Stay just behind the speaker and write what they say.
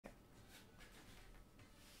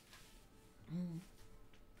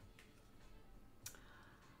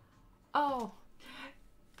Oh,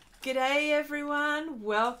 g'day everyone.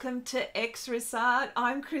 Welcome to Xrissart.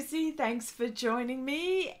 I'm Chrissy. Thanks for joining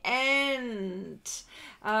me. And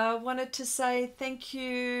wanted to say thank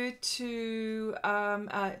you to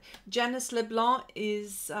Janice LeBlac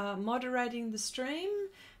is moderating the stream.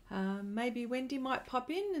 Maybe Wendy might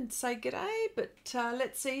pop in and say g'day, but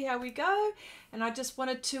let's see how we go. And I just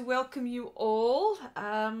wanted to welcome you all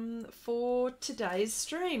for today's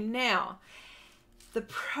stream. Now, the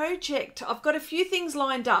project, I've got a few things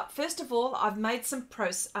lined up. First of all, I've made some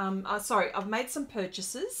I've made some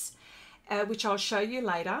purchases, which I'll show you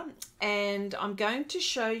later. And I'm going to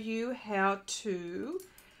show you how to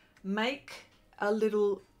make a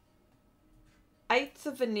little 1/8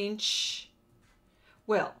 of an inch.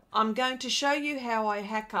 Well, I'm going to show you how I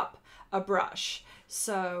hack up a brush.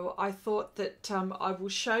 So I thought that I will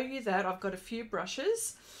show you that. I've got a few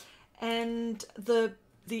brushes, and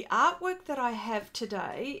the artwork that I have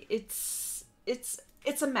today, it's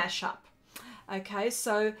a mashup. Okay,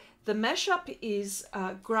 so the mashup is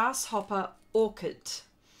Grasshopper Orchid,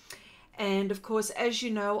 and of course, as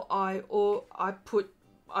you know, I put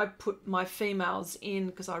my females in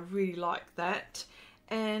because I really like that,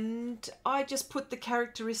 and I just put the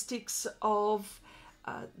characteristics of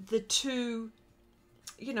the two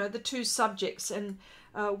subjects. And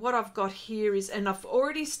what I've got here is, and I've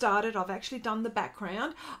already started, I've actually done the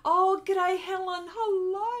background. Oh, g'day Helen,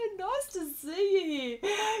 hello, nice to see you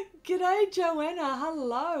here. G'day Joanna,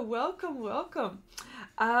 hello, welcome.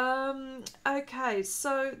 Okay,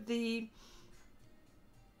 so the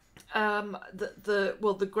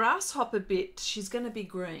grasshopper bit, she's going to be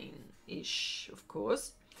greenish, of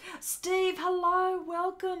course. Steve, hello,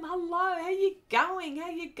 welcome, hello, how you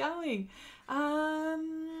going?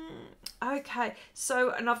 Okay,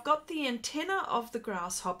 so, and I've got the antenna of the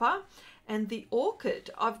grasshopper, and the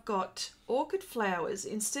orchid, I've got orchid flowers.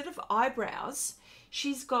 Instead of eyebrows,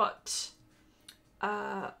 she's got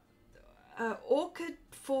orchid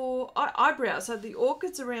for eyebrows. So the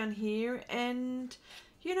orchid's around here, and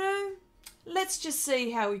you know, let's just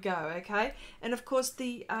see how we go. Okay, and of course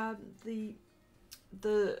the art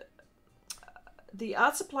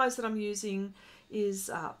supplies that I'm using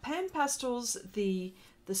is pan pastels.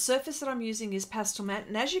 The surface that I'm using is pastel matte,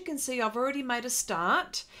 and as you can see, I've already made a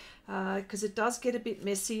start because it does get a bit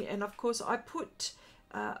messy. And of course, I put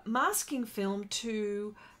masking film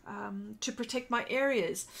to protect my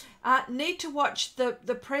areas. Need to watch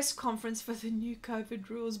the press conference for the new COVID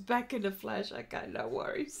rules back in a flash. Okay, no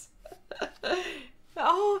worries.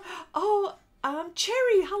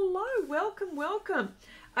 Cherry, hello, welcome.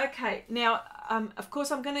 Okay, now of course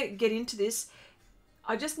I'm going to get into this.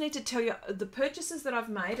 I just need to tell you the purchases that I've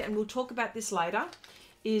made, and we'll talk about this later,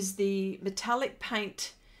 is the metallic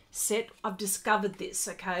paint set. I've discovered this,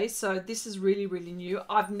 okay? So this is really, really new.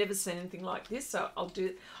 I've never seen anything like this, so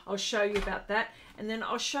I'll show you about that. And then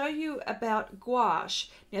I'll show you about gouache.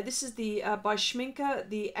 Now this is the by Schminker,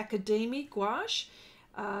 the Academy gouache.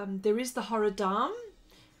 There is the Horadam,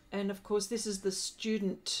 and of course this is the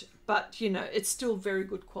student, but you know, it's still very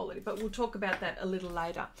good quality, but we'll talk about that a little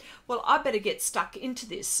later. Well, I better get stuck into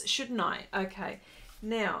this, shouldn't I? Okay,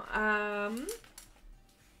 now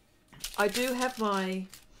I do have my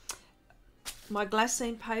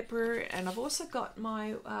glassine paper, and I've also got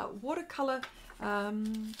my watercolor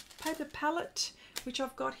paper palette, which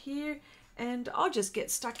I've got here, and I'll just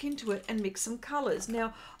get stuck into it and mix some colors.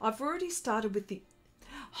 Now I've already started with the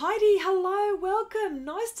Heidi, hello, welcome.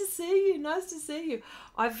 Nice to see you.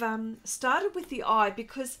 I've started with the eye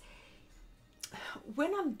because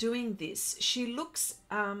when I'm doing this, she looks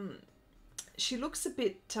a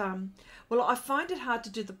bit well, I find it hard to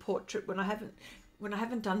do the portrait when I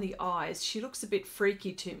haven't done the eyes. She looks a bit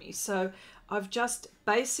freaky to me. So I've just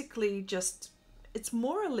basically it's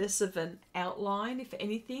more or less of an outline, if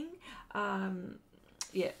anything.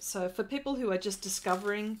 Yeah, so for people who are just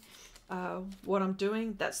discovering what I'm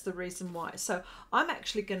doing, that's the reason why. So I'm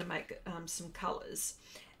actually going to make some colors,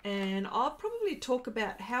 and I'll probably talk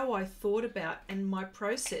about how I thought about and my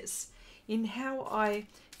process in how I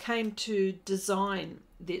came to design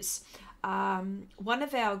this. One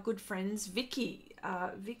of our good friends, Vicky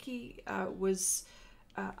was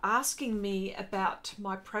asking me about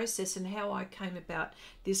my process and how I came about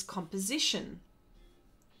this composition.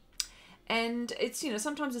 And it's, you know,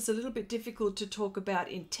 sometimes it's a little bit difficult to talk about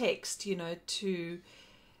in text, you know,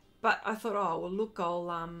 but I thought, oh, well, look,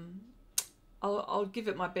 I'll give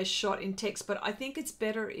it my best shot in text, but I think it's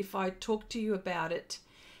better if I talk to you about it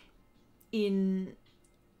in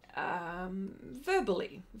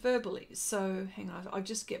verbally. So hang on, I'll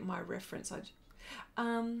just get my reference.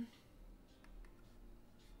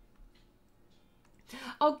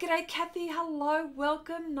 Oh, g'day, Kathy. Hello,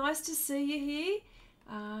 welcome. Nice to see you here.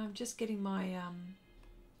 I'm just getting my,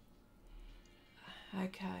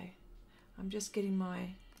 okay. I'm just getting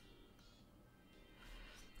my,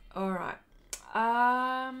 all right.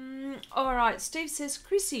 All right. Steve says,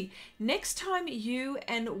 Chrissy, next time you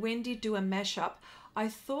and Wendy do a mashup, I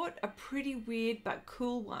thought a pretty weird but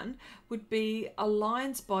cool one would be a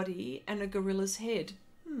lion's body and a gorilla's head.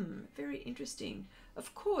 Very interesting.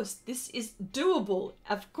 Of course, this is doable.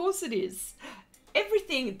 Of course it is.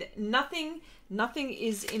 Everything, nothing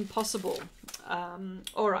is impossible.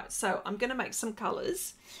 All right, so I'm going to make some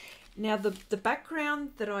colors. Now, the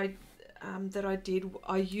background that I did,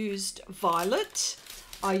 I used violet.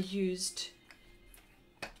 I used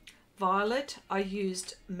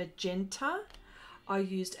magenta. I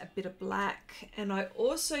used a bit of black, and I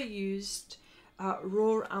also used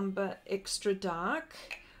raw umber extra dark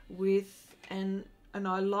with and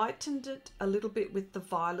I lightened it a little bit with the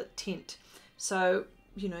violet tint. So,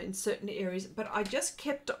 you know, in certain areas, but I just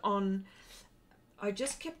kept on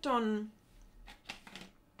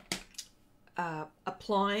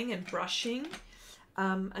applying and brushing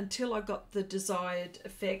until I got the desired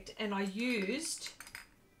effect, and I used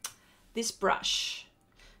this brush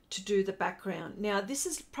to do the background. Now, this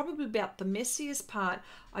is probably about the messiest part.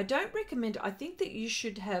 I don't recommend, I think that you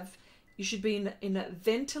should be in a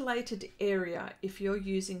ventilated area if you're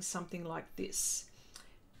using something like this.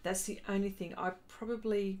 That's the only thing.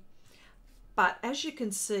 But as you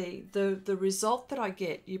can see, the result that I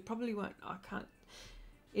get, you probably won't, I can't,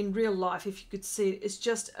 in real life, if you could see it, it's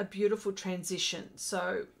just a beautiful transition.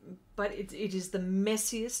 So, but it is the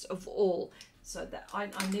messiest of all. So that I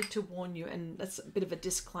need to warn you, and that's a bit of a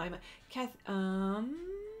disclaimer. Kath,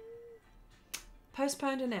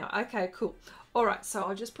 postponed an hour. Okay, cool. All right, so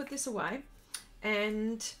I'll just put this away.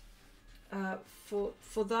 And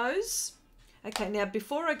for those, okay, now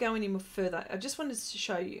before I go any more further, I just wanted to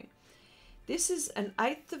show you. This is an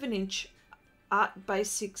 1/8 of an inch Art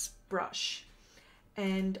Basics brush.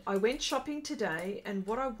 And I went shopping today, and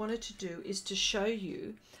what I wanted to do is to show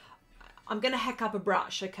you, I'm going to hack up a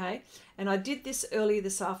brush, okay? And I did this earlier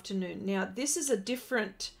this afternoon. Now, this is a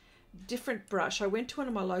different brush. I went to one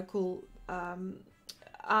of my local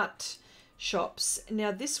art shops.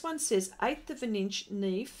 Now, this one says 1/8 of an inch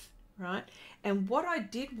neef, right? And what I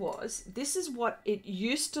did was, this is what it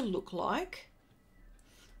used to look like.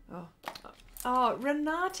 Oh,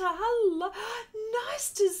 Renata, hello.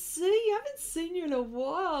 Nice to see you. I haven't seen you in a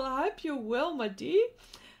while. I hope you're well, my dear.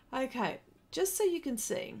 Okay, just so you can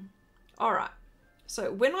see. All right.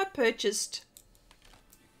 So when I purchased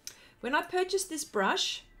this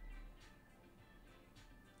brush,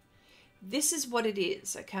 this is what it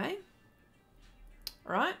is, okay?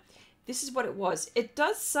 All right. This is what it was. It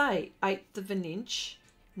does say 1/8 of an inch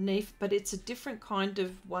neef, but it's a different kind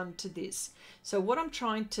of one to this. So what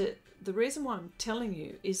the reason why I'm telling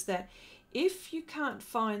you is that if you can't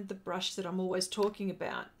find the brush that I'm always talking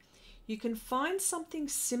about, you can find something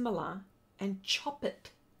similar and chop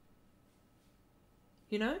it.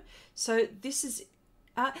 You know? So this is,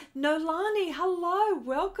 Nolani, hello,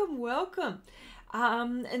 welcome.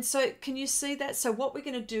 And so can you see that? So what we're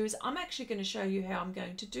going to do is I'm actually going to show you how I'm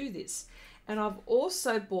going to do this. And I've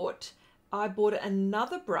also bought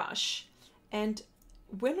another brush, and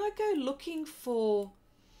when I go looking for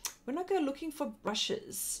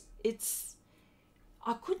brushes,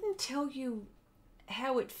 I couldn't tell you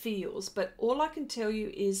how it feels, but all I can tell you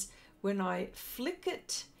is when I flick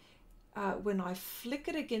it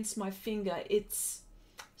against my finger, it's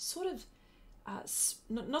sort of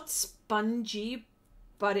not spongy,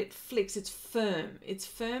 but it flicks. It's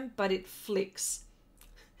firm, but it flicks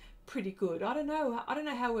pretty good. I don't know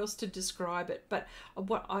how else to describe it, but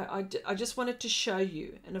what I just wanted to show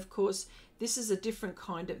you. And of course, this is a different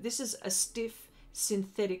this is a stiff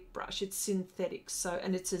synthetic brush. It's synthetic, so,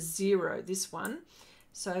 and it's a 0, this one.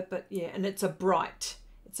 So, but yeah, and it's a bright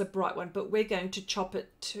one, but we're going to chop it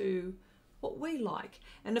to what we like.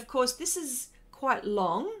 And of course, this is quite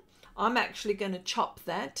long. I'm actually going to chop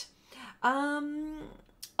that.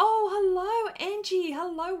 Oh, hello, Angie.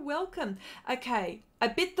 Hello, welcome. Okay, I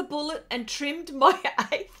bit the bullet and trimmed my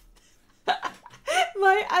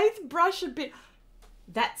 8th brush a bit.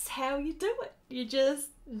 That's how you do it. You just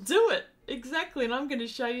do it. Exactly. And I'm going to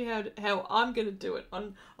show you how I'm going to do it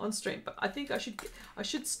on stream. But I think I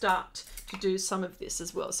should start to do some of this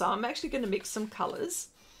as well. So I'm actually going to mix some colors.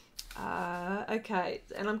 Okay,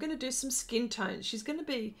 and I'm going to do some skin tones. She's going to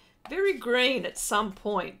be very green at some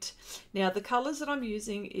point. Now, the colors that I'm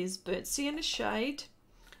using is burnt sienna shade.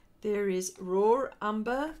 There is raw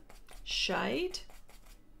umber shade.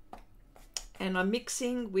 and I'm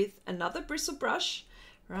mixing with another bristle brush,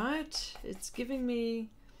 right? It's giving me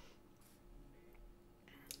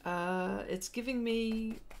I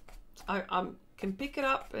can pick it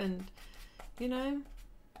up, and you know,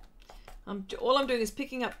 all I'm doing is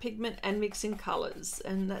picking up pigment and mixing colors,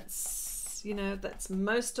 and that's, you know, that's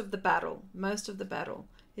most of the battle.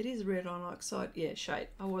 It is red on oxide, yeah, shade,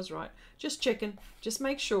 I was right, just checking, just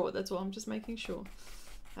make sure, that's all, I'm just making sure.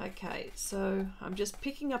 Okay, so I'm just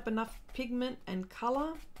picking up enough pigment and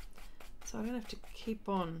color so I don't have to keep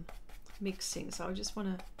on mixing. So I just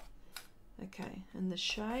want to, okay, and the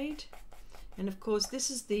shade, and of course this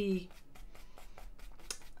is the,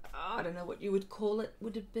 I don't know what you would call it,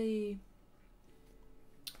 would it be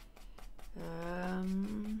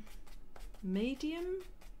medium?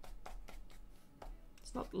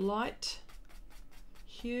 It's not light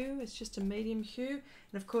hue, it's just a medium hue.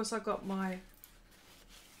 And of course I've got my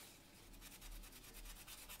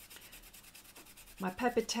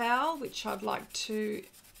paper towel, which I'd like to,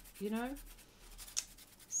 you know,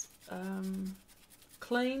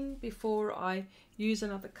 clean before I use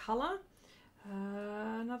another color.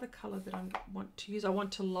 Another color that I want to use, I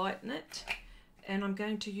want to lighten it, and I'm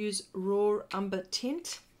going to use raw umber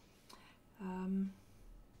tint.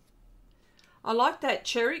 I like that,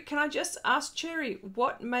 Cherry. Can I just ask, Cherry,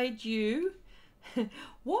 what made you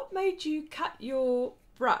cut your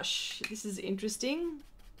brush? This is interesting.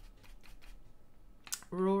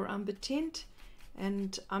 Raw umber tint,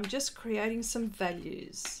 and I'm just creating some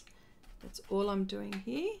values. That's all I'm doing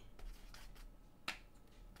here.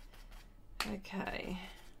 Okay.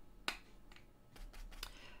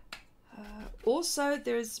 Also,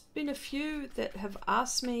 there's been a few that have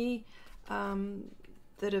asked me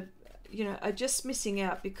that have, you know, are just missing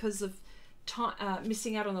out because of time,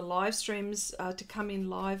 missing out on the live streams to come in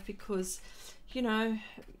live, because, you know,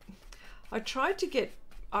 I tried to get,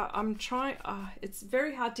 I'm trying, it's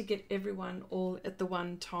very hard to get everyone all at the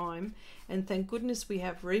one time, and thank goodness we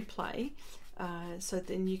have replay, so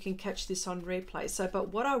then you can catch this on replay. So, but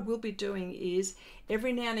what I will be doing is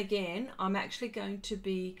every now and again, I'm actually going to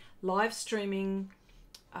be live streaming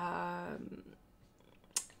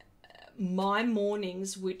my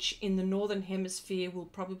mornings, which in the Northern Hemisphere will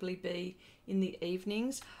probably be in the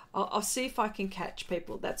evenings. I'll see if I can catch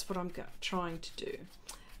people. That's what I'm trying to do.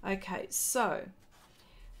 Okay, so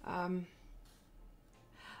oh,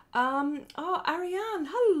 Ariane,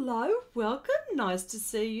 hello, welcome, nice to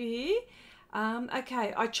see you here.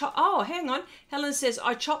 Okay, oh, hang on, Helen says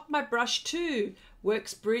I chopped my brush too,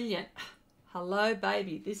 works brilliant. Hello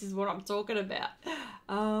baby, this is what I'm talking about.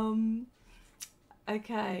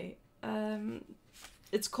 Okay,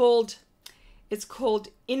 it's called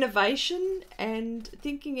innovation and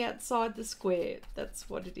thinking outside the square. That's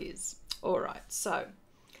what it is. All right, so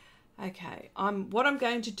okay, what I'm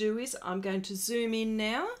going to do is I'm going to zoom in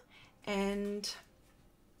now, and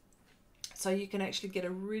so you can actually get a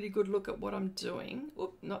really good look at what I'm doing.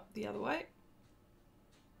 Oop, not the other way.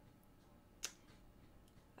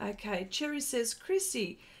 Okay, Cherry says,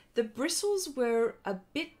 Chrissy, the bristles were a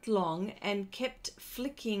bit long and kept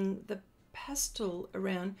flicking the pastel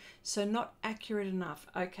around, so not accurate enough.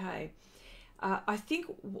 Okay, I think,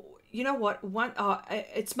 you know what,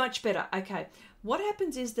 it's much better. Okay, what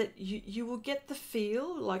happens is that you will get the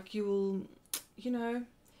feel, like you will, you know,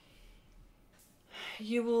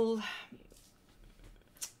 you will,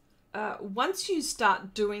 once you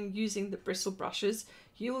start using the bristle brushes,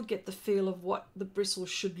 you will get the feel of what the bristle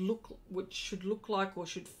should look like or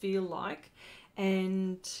should feel like.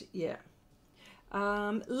 And yeah,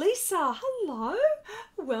 Lisa, hello,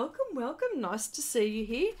 welcome, nice to see you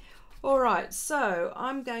here. All right, so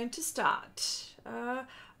I'm going to start.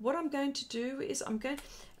 What I'm going to do is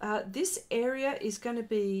this area is going to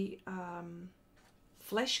be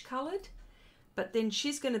flesh colored, but then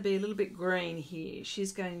she's going to be a little bit green here.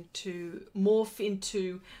 She's going to morph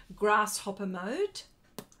into grasshopper mode,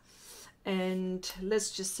 and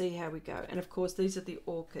let's just see how we go. And of course, these are the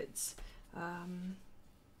orchids.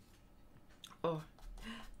 Oh,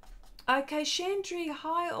 okay, Chandri,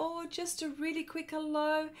 hi all, just a really quick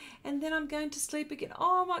hello, and then I'm going to sleep again.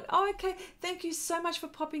 Oh my, okay, thank you so much for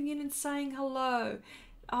popping in and saying hello.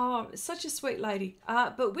 Oh, such a sweet lady.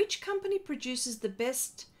 But which company produces the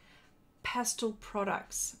best pastel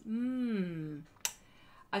products?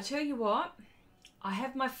 I tell you what, I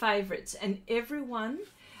have my favorites, and everyone,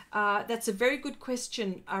 that's a very good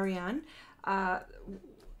question, Ariane. Hang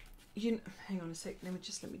on a sec, let me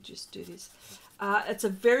just do this. It's a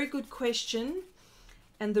very good question,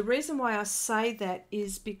 and the reason why I say that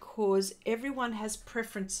is because everyone has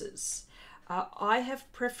preferences. I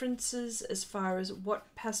have preferences as far as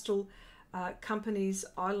what pastel companies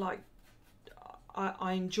I like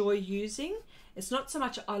I enjoy using. It's not so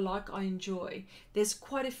much I enjoy. There's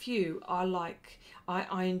quite a few I like.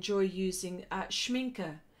 I enjoy using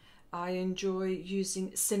Schminke. I enjoy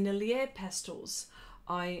using Sennelier pastels.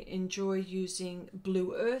 I enjoy using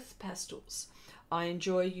Blue Earth pastels. I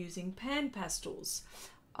enjoy using Pan pastels.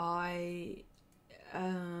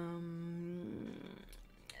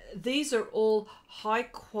 These are all high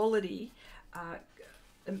quality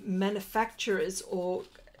manufacturers, or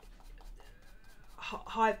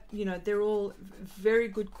high, you know, they're all very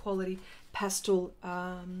good quality pastels.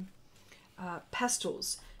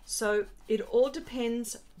 So it all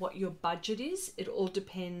depends what your budget is. It all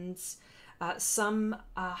depends. Some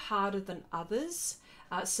are harder than others.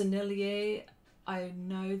 Sennelier, I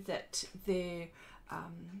know that they're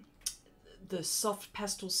the soft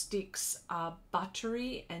pastel sticks are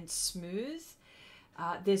buttery and smooth.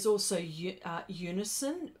 There's also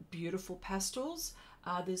Unison, beautiful pastels.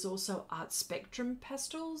 There's also Art Spectrum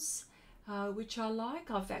pastels, which I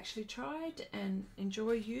like. I've actually tried and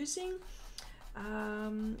enjoy using.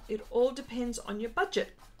 It all depends on your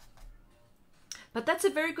budget. But that's a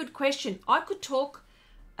very good question. I could talk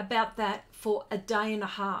about that for a day and a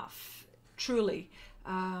half, truly.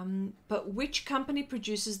 But which company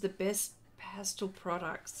produces the best pastel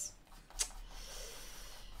products?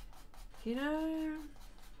 You know,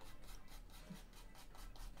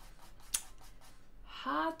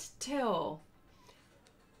 hard to tell.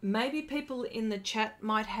 Maybe people in the chat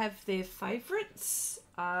might have their favorites.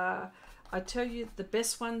 I tell you the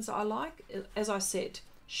best ones I like, as I said,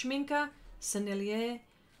 Schminke, Sennelier,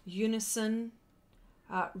 Unison,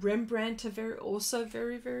 Rembrandt are also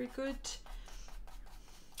very, very good.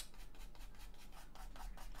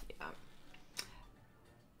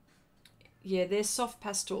 Yeah, they're soft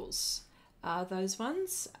pastels, those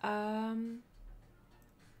ones.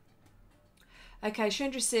 Okay,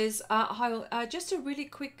 Chandra says, hi, just a really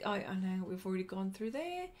quick, I know we've already gone through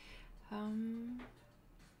there.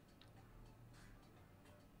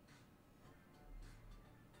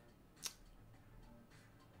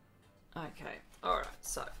 Okay, all right,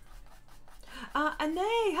 so. Ane,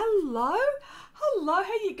 hello. Hello,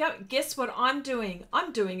 how you going? Guess what I'm doing?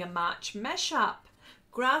 I'm doing a March mashup.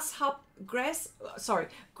 Grasshopper,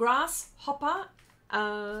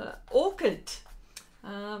 Orchid.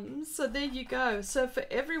 So there you go. So for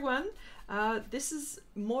everyone, this is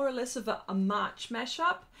more or less of a March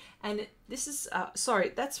mashup, and this is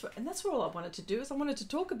that's all I wanted to do, is I wanted to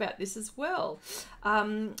talk about this as well.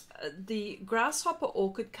 The Grasshopper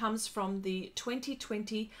Orchid comes from the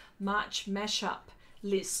 2020 March mashup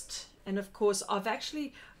list, and of course I've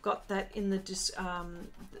actually got that in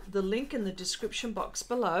the link in the description box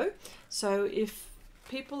below. So if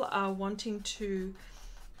people are wanting to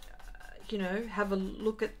you know, have a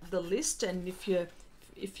look at the list, and if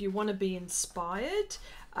you want to be inspired,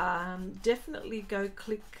 definitely go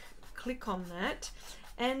click on that.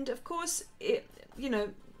 And of course,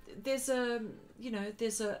 there's a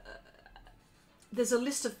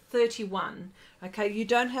list of 31. Okay, you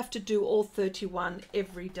don't have to do all 31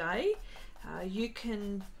 every day. You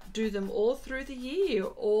can do them all through the year,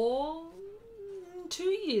 or 2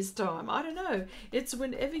 years time. I don't know. It's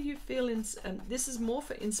whenever you feel this is more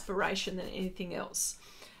for inspiration than anything else.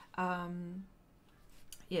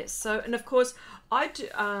 Yes. So, and of course, I do.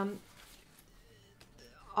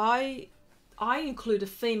 I include a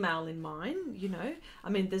female in mine. You know, I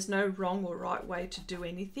mean, there's no wrong or right way to do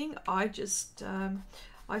anything. I just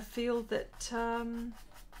I feel that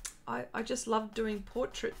I just love doing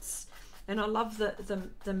portraits, and I love the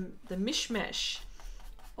mishmash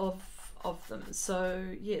of them. So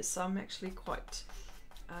yes, I'm actually quite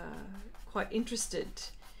interested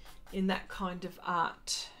in that kind of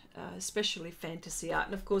art, especially fantasy art.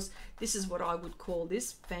 And of course, this is what I would call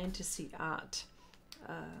this fantasy art.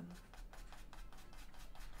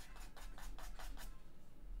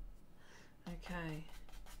 Okay.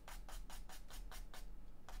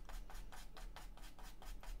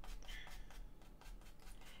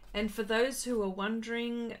 And for those who are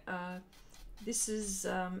wondering, this is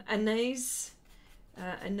Anee's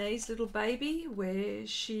little baby, where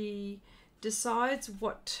she decides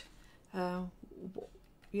what,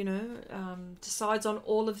 decides on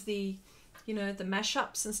all of the, the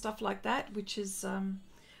mashups and stuff like that, which is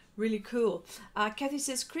really cool. Kathy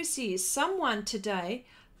says, Chrissy, someone today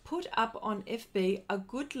put up on FB a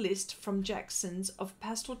good list from Jackson's of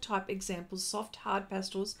pastel type examples, soft hard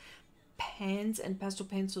pastels, pans and pastel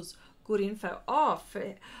pencils. Good info. Oh,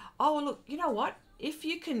 look, you know what? If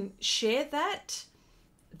you can share that,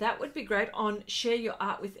 that would be great. On Share Your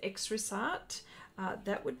Art with Xrissart.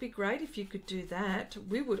 That would be great if you could do that.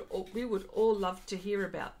 We would all love to hear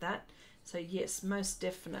about that. So yes, most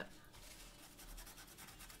definite.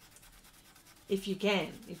 If you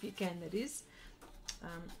can, that is.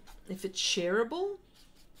 If it's shareable.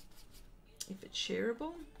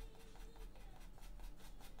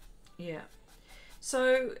 Yeah.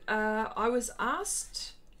 So I was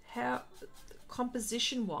asked how,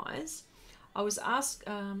 composition-wise,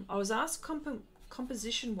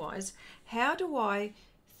 composition-wise, how do I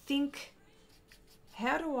think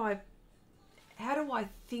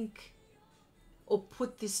or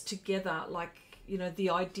put this together, like, you know, the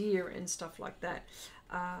idea and stuff like that.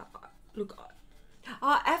 Look,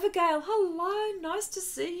 Abigail, hello, nice to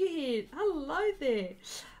see you here. Hello there.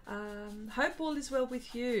 Hope all is well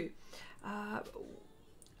with you.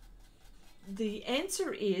 The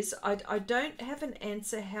answer is I don't have an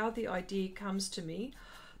answer how the idea comes to me,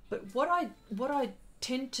 but what I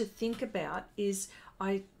tend to think about is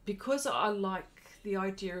because I like the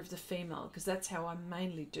idea of the female, because that's how I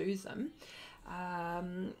mainly do them.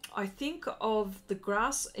 I think of the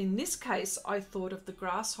grass. In this case, I thought of the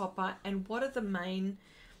grasshopper and what are the main,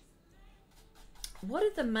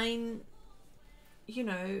 you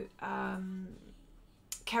know,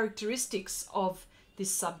 characteristics of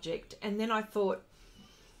this subject. And then I thought,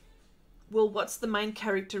 well, what's the main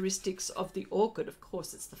characteristics of the orchid? Of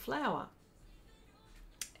course, it's the flower.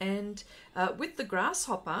 And with the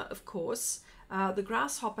grasshopper, of course, the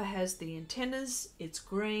grasshopper has the antennas, it's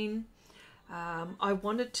green. I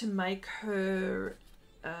wanted to make her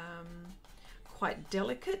quite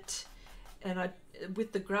delicate, and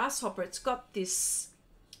with the grasshopper, it's got this,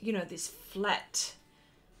 you know, this flat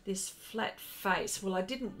face. Well, I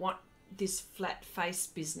didn't want this flat face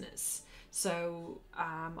business, so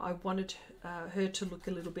I wanted her to look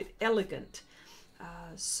a little bit elegant.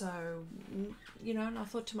 So, you know, and I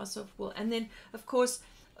thought to myself, well, and then of course,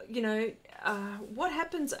 you know, what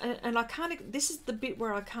happens, and I can't, this is the bit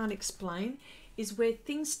where I can't explain, is where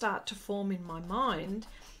things start to form in my mind,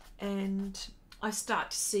 and I start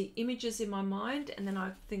to see images in my mind, and then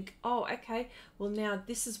I think, oh, okay, well, now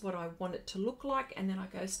this is what I want it to look like, and then I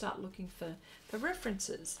go start looking for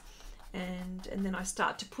references, and then I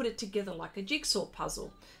start to put it together like a jigsaw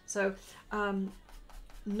puzzle. So,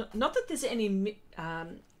 not that there's any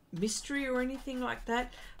mystery or anything like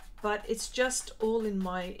that, but it's just all in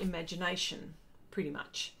my imagination, pretty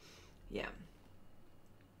much. Yeah.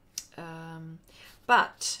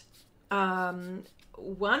 But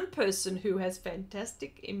one person who has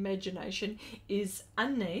fantastic imagination is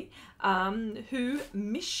Anne, who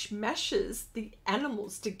mishmashes the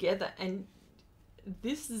animals together. And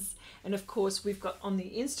this is, and of course, we've got on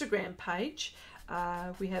the Instagram page,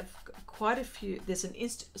 we have quite a few. There's an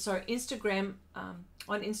Instagram,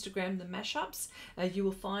 on Instagram, the mashups, you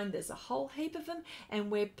will find there's a whole heap of them, and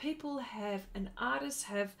where people have, and artists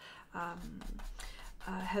have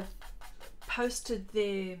posted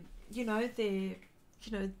their,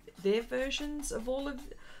 their versions of all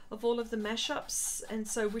of the mashups, and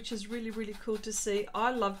so, which is really, really cool to see.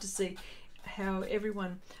 I love to see how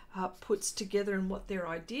everyone puts together and what their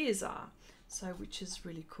ideas are, so, which is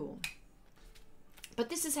really cool. But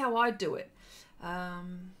this is how I do it.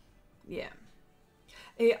 Yeah,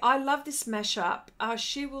 I love this mashup.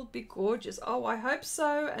 She will be gorgeous. Oh, I hope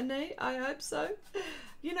so, Annie. I hope so.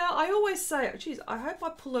 You know, I always say, geez, I hope I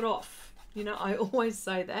pull it off. You know, I always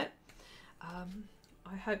say that.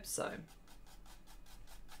 I hope so.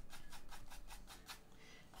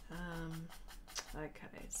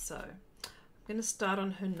 Okay, so I'm going to start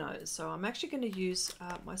on her nose. So I'm actually going to use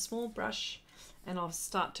my small brush, and I'll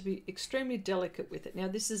start to be extremely delicate with it. Now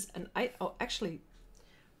this is an 8. Oh, actually,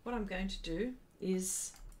 what I'm going to do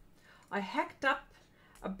is I hacked up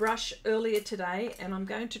a brush earlier today, and I'm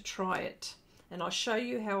going to try it, and I'll show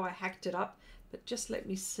you how I hacked it up, but just let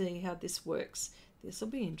me see how this works. This will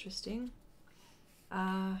be interesting.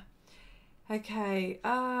 Okay.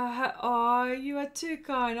 Oh, you are too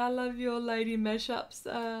kind. I love your lady mashups.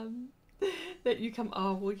 That you come.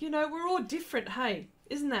 Oh, well, you know, we're all different. Hey,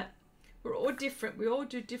 isn't that? We're all different. We all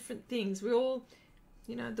do different things. We all,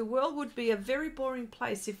 you know, the world would be a very boring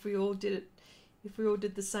place if we all did it, if we all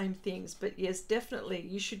did the same things. But yes, definitely,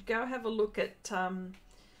 you should go have a look at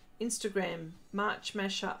Instagram, March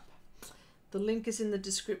Mashup. The link is in the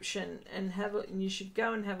description, and you should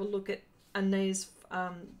go and have a look at Anne's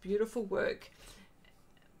beautiful work.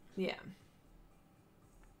 Yeah.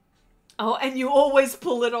 Oh, and you always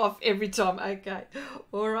pull it off every time. Okay.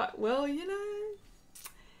 All right. Well, you know,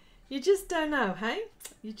 you just don't know, hey?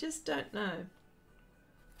 You just don't know.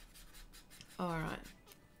 All right.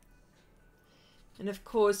 And of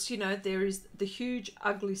course, you know, there is the huge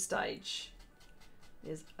ugly stage.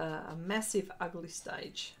 There's a massive ugly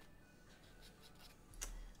stage.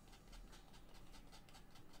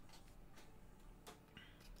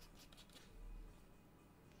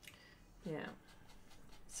 Yeah.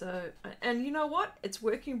 So, and you know what? It's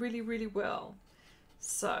working really, really well.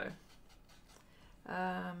 So,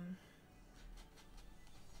 there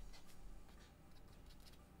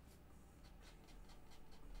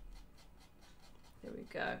we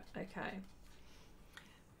go. Okay.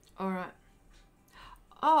 All right.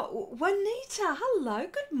 Oh, Juanita, hello.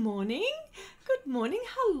 Good morning. Good morning.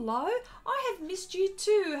 Hello. I have missed you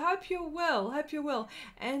too. Hope you're well. Hope you're well.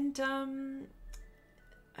 And,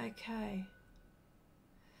 okay.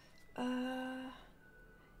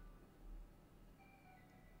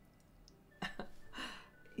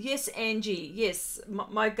 Yes, Angie. Yes,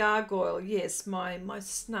 my gargoyle. Yes, my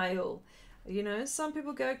snail. You know, some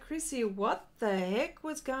people go, Chrissy, what the heck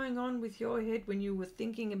was going on with your head when you were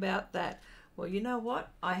thinking about that? Well, you know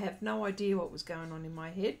what? I have no idea what was going on in my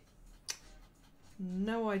head.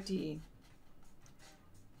 No idea.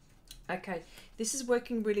 Okay, this is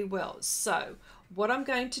working really well. So what I'm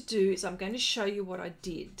going to do is I'm going to show you what I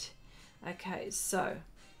did. Okay, so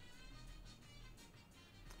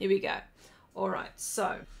here we go. All right,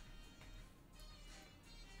 so,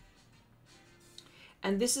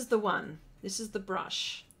 and this is the one. This is the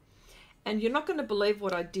brush. And you're not going to believe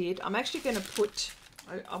what I did. I'm actually going to put,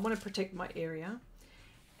 I want to protect my area.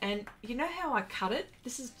 And you know how I cut it?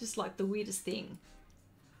 This is just like the weirdest thing.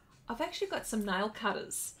 I've actually got some nail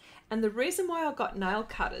cutters. And the reason why I got nail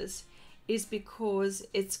cutters is because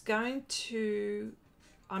it's going to,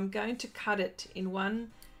 I'm going to cut it in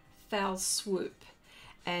one foul swoop.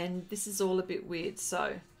 And this is all a bit weird.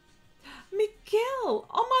 So, Miguel,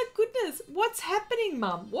 oh my goodness, what's happening,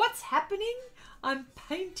 Mum? What's happening? I'm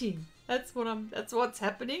painting. That's what's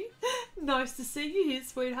happening. Nice to see you here,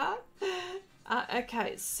 sweetheart.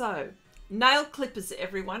 Okay, so nail clippers,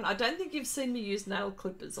 everyone. I don't think you've seen me use nail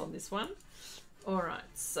clippers on this one. All right,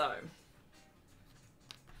 so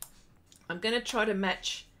I'm going to try to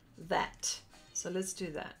match that. So let's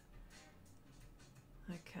do that.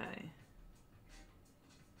 Okay.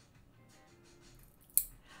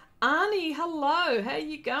 Arnie, hello. How are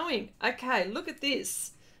you going? Okay, look at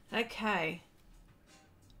this. Okay.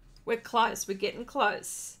 We're close. We're getting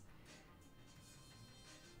close.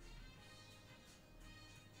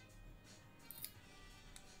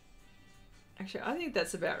 Actually, I think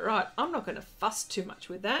that's about right. I'm not going to fuss too much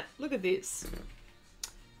with that. Look at this.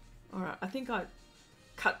 All right, I think I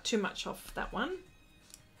cut too much off that one.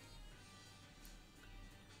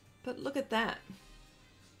 But look at that.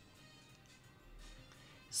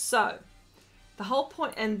 So the whole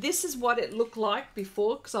point, and this is what it looked like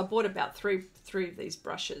before, because I bought about three of these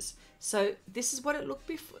brushes. So this is what it looked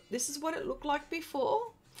before. This is what it looked like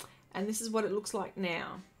before, and this is what it looks like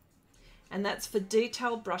now. And that's for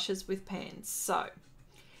detailed brushes with pans. So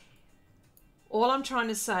all I'm trying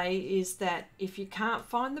to say is that if you can't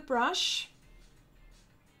find the brush,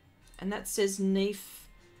 and that says Neef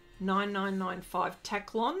 9995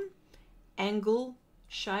 Taklon angle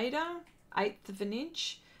shader, 1/8 of an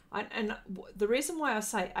inch. And the reason why I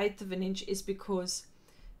say 1/8 of an inch is because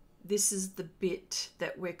this is the bit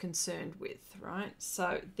that we're concerned with, right?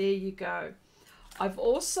 So there you go. I've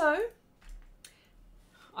also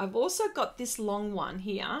got this long one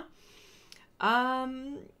here.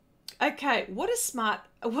 Okay, what a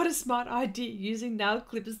smart idea, using nail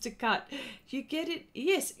clippers to cut. You get it.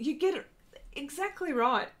 Yes, you get it exactly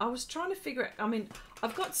right. I was trying to figure out, I mean,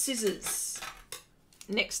 I've got scissors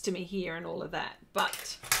next to me here and all of that,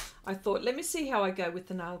 but I thought, let me see how I go with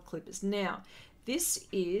the nail clippers. Now, this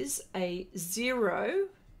is a 0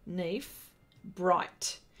 Neef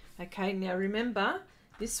Bright. Okay, now remember,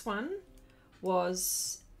 this one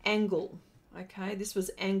was angle. Okay, this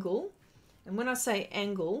was angle. And when I say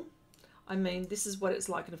angle, I mean this is what it's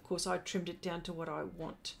like. And of course, I trimmed it down to what I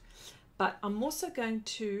want. But I'm also going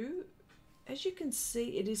to, as you can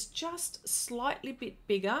see, it is just slightly bit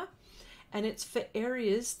bigger. And it's for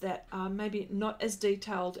areas that are maybe not as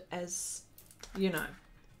detailed as, you know,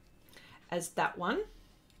 as that one.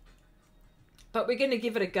 But we're going to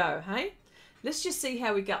give it a go, hey? Let's just see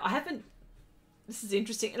how we go. This is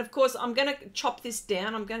interesting. And of course, I'm going to chop this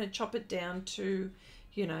down. I'm going to chop it down to,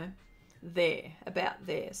 you know, there, about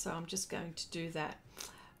there. So I'm just going to do that.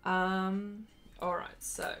 All right,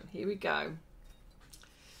 so here we go.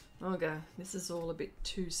 Okay, this is all a bit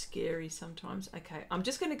too scary sometimes. Okay, I'm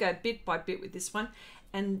just going to go bit by bit with this one.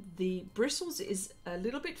 And the bristles is a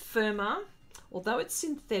little bit firmer. Although it's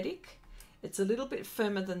synthetic, it's a little bit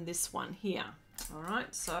firmer than this one here. All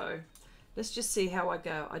right, so let's just see how I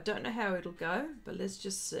go. I don't know how it'll go, but let's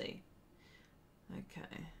just see.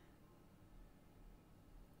 Okay.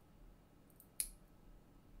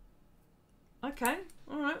 Okay,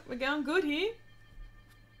 all right, we're going good here.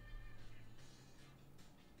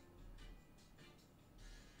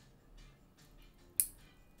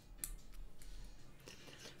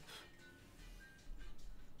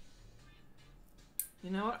 You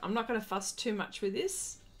know what? I'm not going to fuss too much with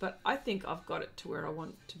this, but I think I've got it to where I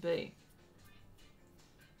want it to be.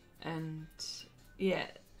 And yeah,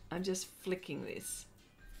 I'm just flicking this.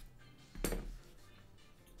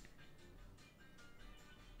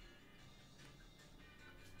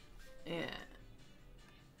 Yeah.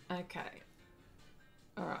 Okay.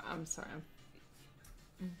 All right. I'm sorry.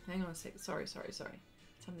 Hang on a sec. Sorry.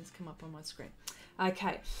 Something's come up on my screen.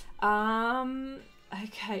 Okay.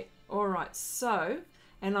 Okay. All right. So,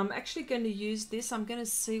 and I'm actually going to use this. I'm going to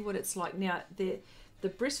see what it's like now. The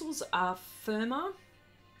bristles are firmer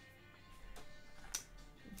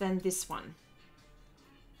than this one.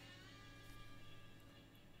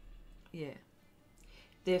 Yeah.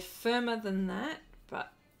 They're firmer than that,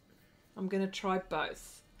 but I'm going to try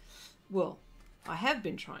both. Well, I have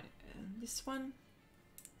been trying this one.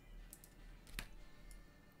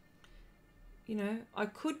 You know, I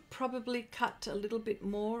could probably cut a little bit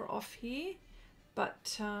more off here,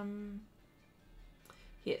 but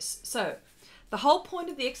yes. So the whole point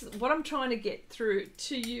of the exercise, what I'm trying to get through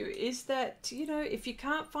to you is that, you know, if you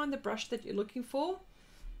can't find the brush that you're looking for,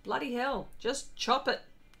 bloody hell, just chop it.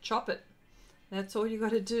 Chop it. That's all you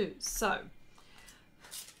got to do. So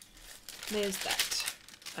there's that.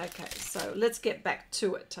 Okay, so let's get back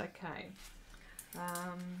to it. Okay.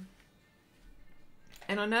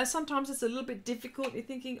 And I know sometimes it's a little bit difficult. You're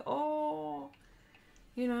thinking, oh,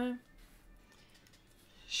 you know,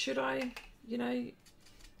 should I, you know,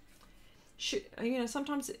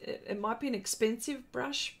 sometimes it might be an expensive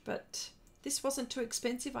brush, but this wasn't too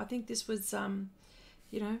expensive. I think this was,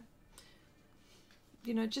 you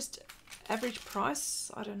know, just average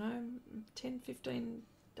price. I don't know, 10, 15,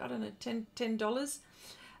 I don't know, $10.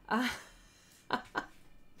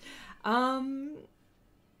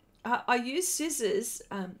 I use scissors.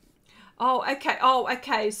 Oh,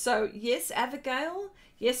 okay. So yes, Abigail.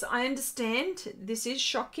 Yes, I understand. This is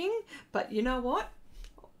shocking, but you know what?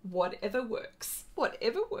 Whatever works.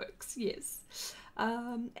 Whatever works. Yes.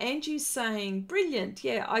 Angie's saying, brilliant.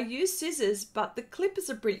 Yeah, I use scissors, but the clippers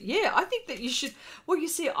are brilliant. Yeah, I think that you should. Well, you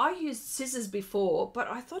see, I used scissors before, but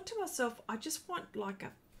I thought to myself, I just want like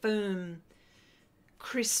a firm,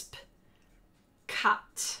 crisp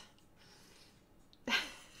cut.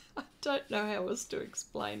 I don't know how else to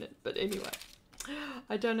explain it, but anyway,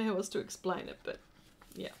 I don't know how else to explain it, but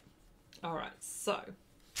yeah. All right, so,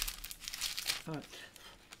 all right.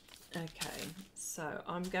 Okay, so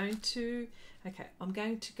I'm going to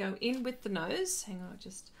go in with the nose. Hang on,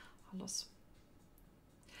 I lost.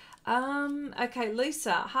 Okay,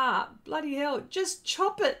 Lisa, bloody hell, just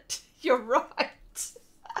chop it. You're right.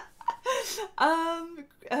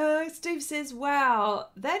 Steve says, wow,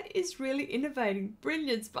 that is really innovating.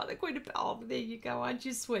 Brilliance by the Queen of... Oh, there you go. Aren't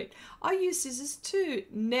you sweet? I use scissors too.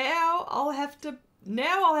 Now I'll have to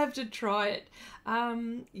try it.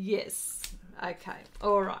 Yes. Okay.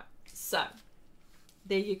 All right. So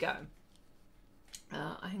there you go.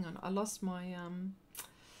 Hang on. I lost my,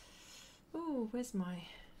 oh, where's my,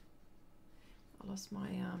 I lost my,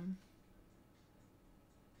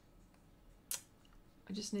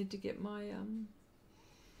 I just need to get my,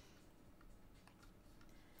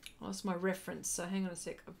 I lost my reference, so hang on a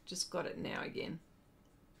sec. I've just got it now again.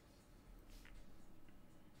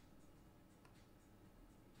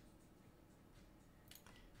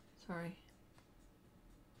 Sorry.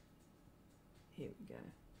 Here we go.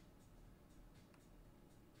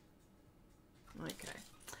 Okay.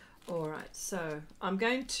 All right. So I'm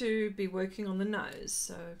going to be working on the nose.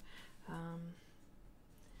 So,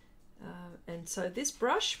 and so this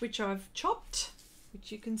brush, which I've chopped,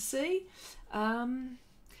 which you can see, learn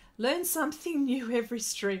something new every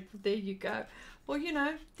stream. There you go. Well, you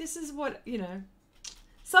know, this is what, you know,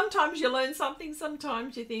 sometimes you learn something,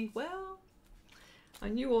 sometimes you think, well, I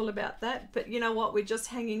knew all about that, but you know what, we're just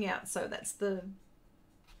hanging out, so that's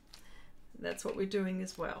what we're doing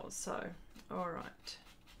as well. So, all right.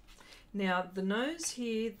 Now the nose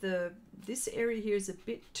here, this area here is a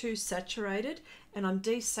bit too saturated, and I'm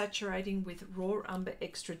desaturating with Raw Umber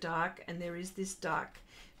Extra Dark, and there is this dark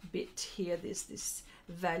bit here, there's this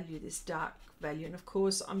value, this dark value, and of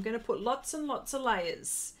course I'm going to put lots and lots of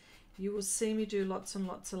layers. You will see me do lots and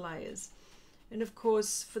lots of layers. And of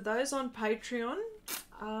course, for those on Patreon,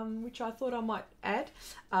 which I thought I might add,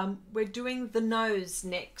 we're doing the nose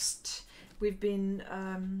next. We've been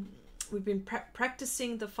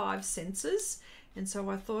practicing the 5 senses, and so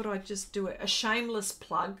I thought I'd just do a shameless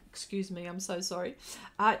plug. Excuse me, I'm so sorry.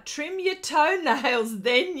 Trim your toenails,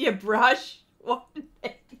 then you brush. What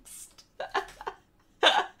next?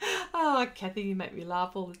 Oh, Kathy, you make me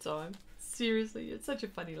laugh all the time. seriously, you're such a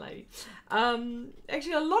funny lady.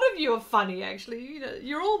 Actually, a lot of you are funny, actually. You know,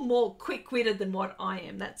 you're all more quick-witted than what I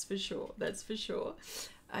am, that's for sure. That's for sure.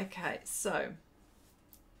 Okay, so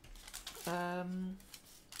hang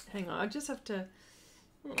on, I just have to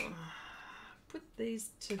put these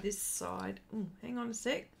to this side. Hang on a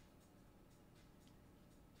sec.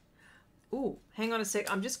 Hang on a sec.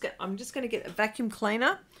 I'm just going to get a vacuum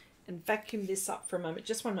cleaner and vacuum this up for a moment.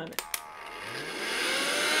 Just one moment.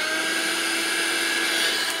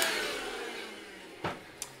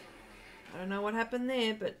 I don't know what happened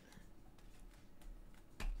there, but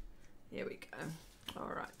here we go.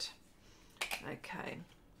 All right. Okay.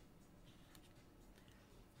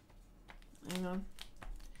 Hang on.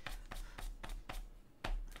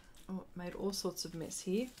 Oh, it made all sorts of mess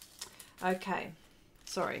here. Okay.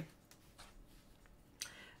 Sorry.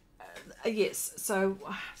 Yes, so,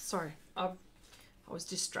 sorry, I was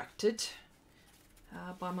distracted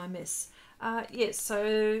by my mess. Yes,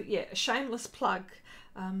 so, yeah, a shameless plug.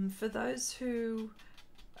 For those who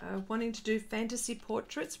are wanting to do fantasy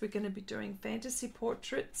portraits, we're going to be doing fantasy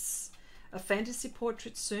portraits, a fantasy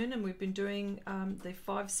portrait soon, and we've been doing the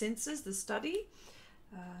 5 senses, the study.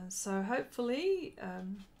 So hopefully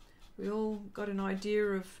we all got an idea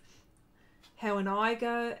of how an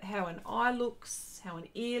eye looks, how an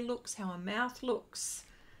ear looks, how a mouth looks,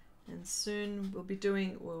 and soon we'll be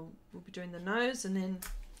doing the nose, and then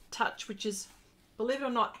touch, which is, believe it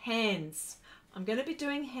or not, hands. I'm going to be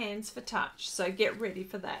doing hands for touch, so get ready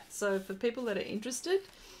for that. So for people that are interested,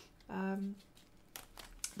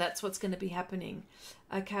 that's what's going to be happening.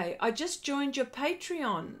 Okay, I just joined your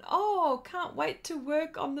Patreon. Oh, can't wait to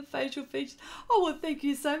work on the facial features. Oh, well, thank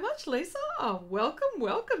you so much, Lisa. Oh,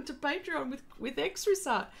 welcome to Patreon with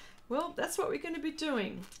Xrissart. Well, that's what we're going to be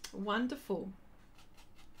doing. Wonderful.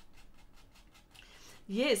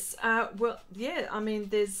 Yes, well, yeah, I mean,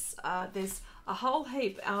 there's a whole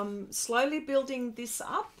heap. Slowly building this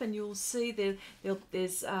up, and you'll see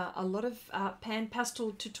there's a lot of pan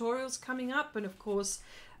pastel tutorials coming up, and of course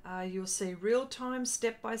you'll see real-time,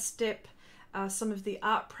 step-by-step, some of the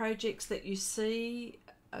art projects that you see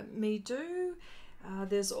me do.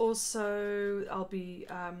 There's also,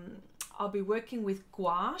 I'll be working with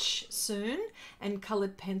gouache soon, and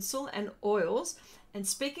coloured pencil and oils. And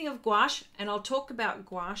speaking of gouache, and I'll talk about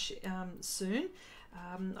gouache soon,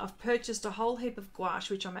 I've purchased a whole heap of gouache,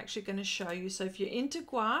 which I'm actually going to show you. So if you're into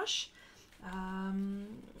gouache,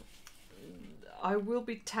 I will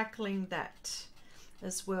be tackling that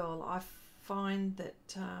as well. I find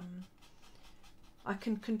that I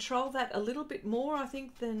can control that a little bit more, I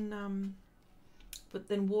think, than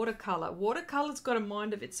watercolor. Watercolor's got a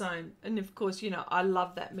mind of its own, and of course, you know, I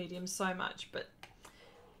love that medium so much, but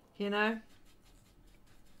you know,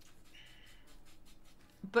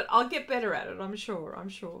 but I'll get better at it, I'm sure.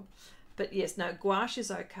 But yes, no, gouache is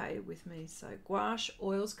okay with me. So gouache,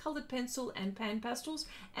 oils, coloured pencil, and pan pastels,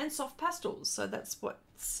 and soft pastels. So that's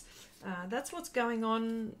what's going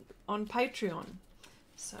on Patreon.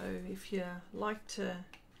 So if you like to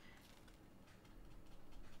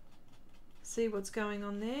see what's going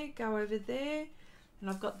on there, go over there, and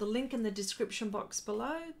I've got the link in the description box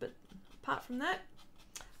below. But apart from that,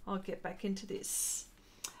 I'll get back into this.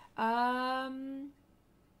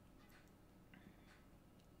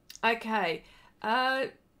 Okay,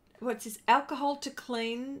 what's this? Alcohol to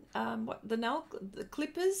clean, the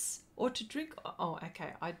clippers, or to drink? Oh,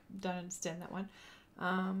 okay, I don't understand that one.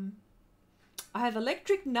 I have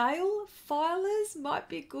electric nail filers, might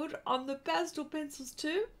be good on the pastel pencils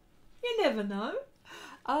too. You never know.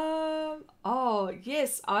 Oh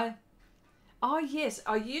yes, yes.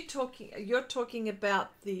 Are you talking? You're talking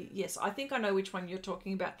about the, yes, I think I know which one you're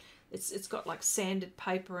talking about. It's got like sanded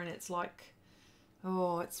paper, and it's like,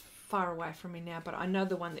 oh, it's far away from me now, but I know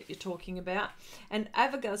the one that you're talking about. And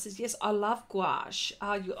Abigail says, yes, I love gouache.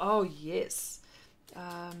 Oh yes.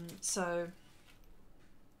 So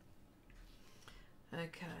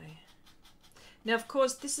okay. Now, of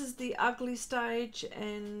course, this is the ugly stage,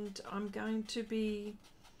 and I'm going to be,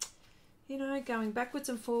 you know, going backwards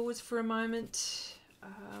and forwards for a moment.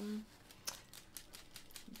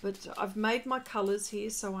 But I've made my colours here,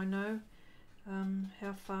 so I know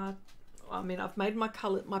how far. I mean, I've made my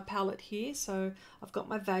palette here, so I've got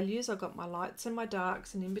my values, I've got my lights and my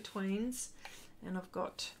darks and in-betweens, and I've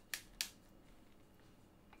got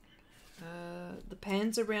the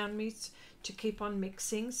pans around me to keep on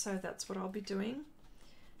mixing, so that's what I'll be doing.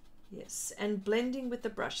 Yes, and blending with the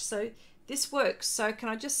brush. So this works. So can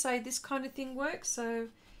I just say this kind of thing works? So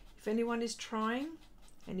if anyone is trying,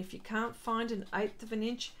 and if you can't find an 1/8 of an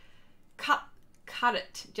inch, cut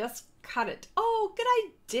it. Just cut it. Oh,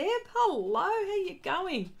 g'day, Deb. Hello, how you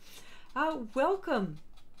going? Welcome.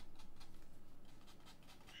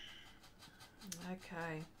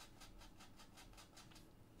 Okay.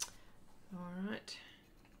 All right.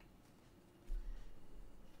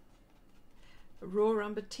 Raw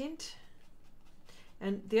umber tint.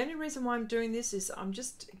 And the only reason why I'm doing this is I'm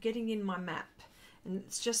just getting in my map, and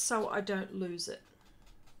it's just so I don't lose it.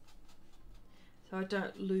 So I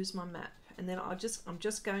don't lose my map. And then I'm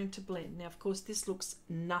just going to blend. Now, of course, this looks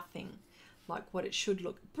nothing like what it should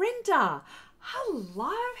look. Brenda, hello,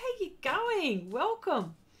 how you going?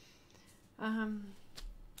 Welcome.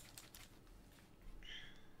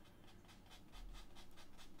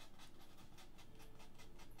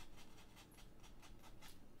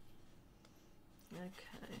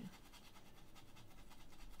 Okay.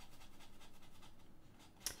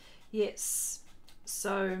 Yes.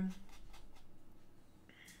 So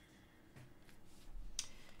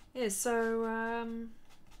yeah, so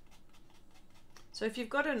if you've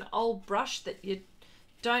got an old brush that you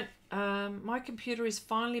don't, my computer is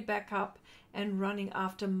finally back up and running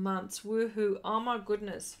after months. Woohoo. Oh my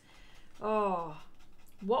goodness. Oh,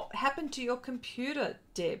 what happened to your computer,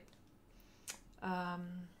 Deb?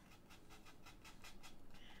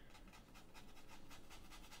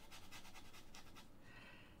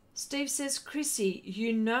 Steve says, Chrissy,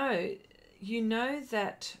 you know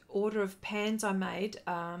that order of pans I made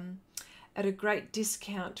at a great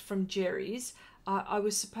discount from Jerry's. It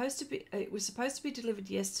was supposed to be delivered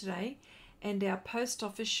yesterday, and our post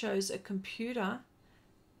office shows on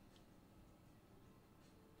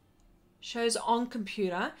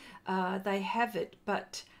computer. They have it,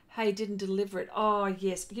 but hey, didn't deliver it. Oh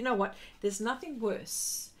yes, you know what? There's nothing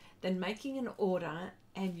worse than making an order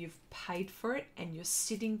and you've paid for it and you're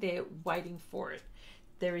sitting there waiting for it.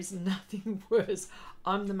 There is nothing worse.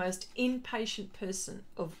 I'm the most impatient person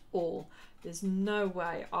of all. There's no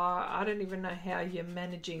way. I don't even know how you're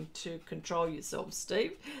managing to control yourself,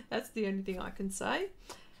 Steve. That's the only thing I can say.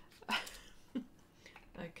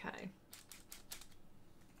 Okay.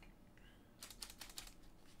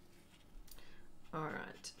 All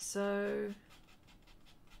right. So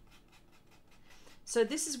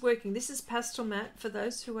this is working. This is Pastel Matte for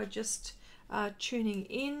those who are just tuning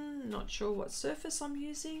in, not sure what surface I'm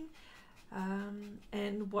using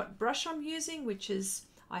and what brush I'm using, which is,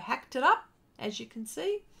 I hacked it up, as you can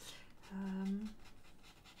see.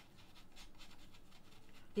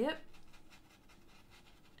 Yep.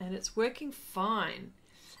 And it's working fine.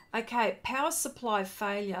 Okay, power supply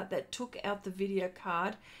failure that took out the video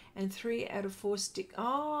card and 3 out of 4 stick.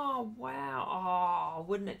 Oh, wow. Oh,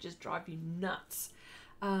 wouldn't it just drive you nuts?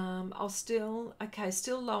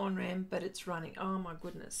 Still low on RAM, but it's running. Oh my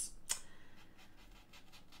goodness.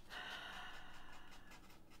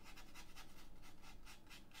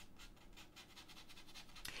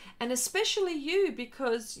 And especially you,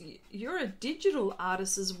 because you're a digital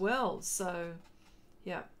artist as well. So,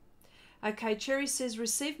 yeah. Okay, Cherry says,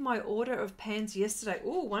 received my order of pans yesterday.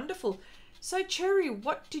 Oh, wonderful. So, Cherry,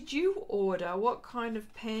 what did you order? What kind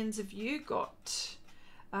of pans have you got?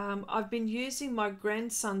 I've been using my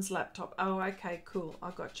grandson's laptop. Oh, okay, cool.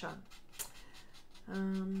 I gotcha. All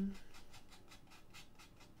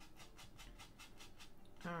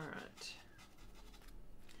right.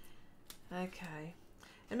 Okay.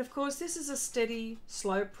 And of course, this is a steady,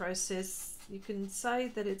 slow process. You can say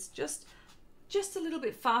that it's just a little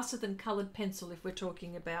bit faster than colored pencil if we're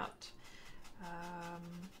talking about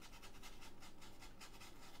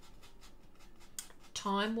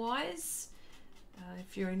time-wise.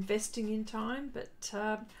 If you're investing in time, but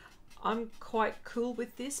I'm quite cool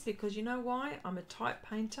with this because you know why? I'm a type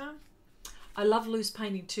painter. I love loose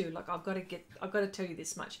painting too. Like I've got to tell you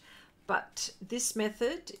this much, but this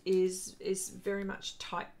method is very much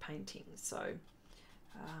type painting. So,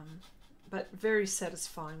 but very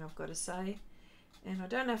satisfying, I've got to say. And I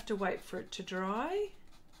don't have to wait for it to dry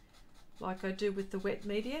like I do with the wet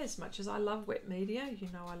media. As much as I love wet media, you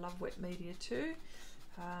know I love wet media too.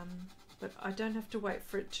 But I don't have to wait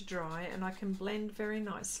for it to dry, and I can blend very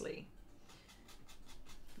nicely.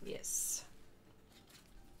 Yes.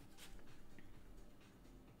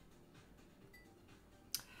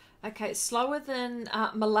 Okay, slower than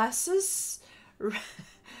molasses,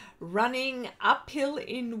 running uphill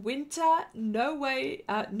in winter. No way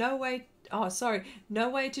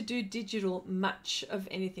to do digital much of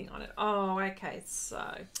anything on it. Oh, okay,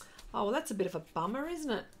 so, oh, well, that's a bit of a bummer,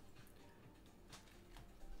 isn't it?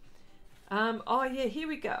 Oh yeah, here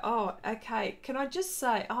we go. Oh, okay. Can I just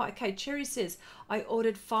say, oh, okay, Cherry says, I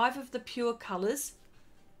ordered 5 of the pure colors,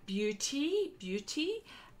 beauty,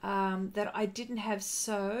 that I didn't have,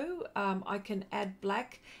 so I can add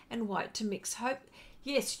black and white to mix. Hope,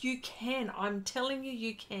 Yes, you can. I'm telling you,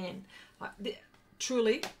 you can.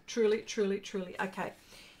 Truly, truly, truly, truly. Okay.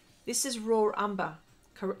 This is raw umber.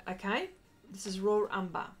 Okay. This is raw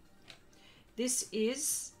umber. This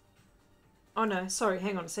is, oh no, sorry,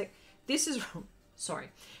 hang on a sec. This is, sorry.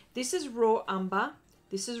 This is raw umber.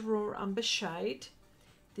 This is raw umber shade.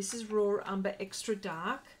 This is raw umber extra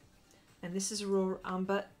dark. And this is raw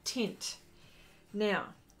umber tint.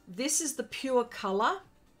 Now, this is the pure color.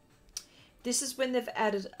 This is when they've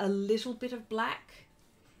added a little bit of black.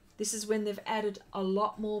 This is when they've added a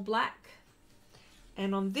lot more black.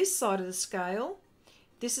 And on this side of the scale,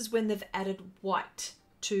 this is when they've added white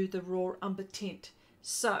to the raw umber tint.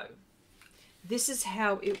 So, this is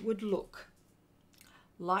how it would look.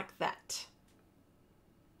 Like that.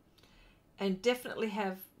 And definitely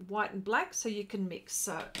have white and black so you can mix.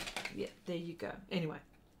 So, yeah, there you go. Anyway,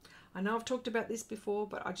 I know I've talked about this before,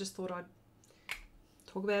 but I just thought I'd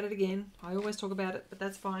talk about it again. I always talk about it, but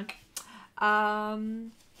that's fine.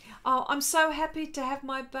 Oh, I'm so happy to have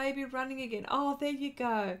my baby running again. Oh, there you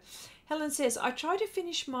go. Helen says, I tried to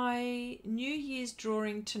finish my New Year's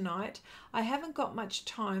drawing tonight. I haven't got much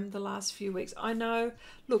time the last few weeks. I know.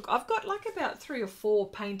 Look, I've got like about 3 or 4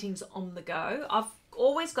 paintings on the go. I've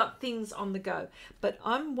always got things on the go, but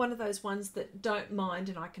I'm one of those ones that don't mind,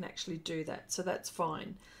 and I can actually do that, so that's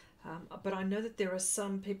fine. But I know that there are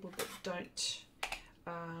some people that don't.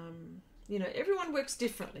 You know, everyone works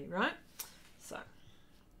differently, right? So,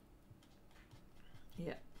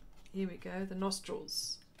 yeah, here we go, the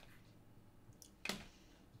nostrils.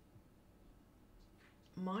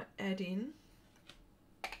 Might add in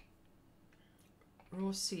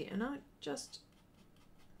raw sienna,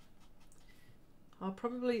 I'll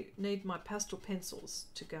probably need my pastel pencils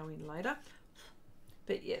to go in later,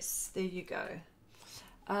 but yes, there you go.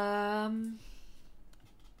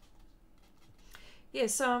 Yeah,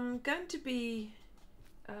 so I'm going to be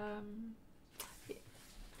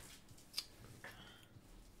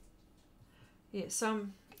so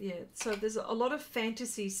there's a lot of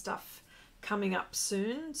fantasy stuff coming up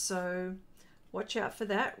soon, so watch out for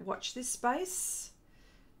that. Watch this space.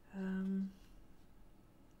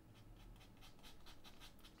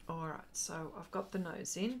 All right, so I've got the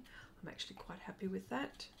nose in. I'm actually quite happy with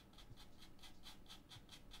that.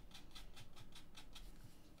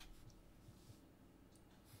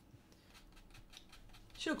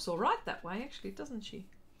 She looks all right that way, actually, doesn't she?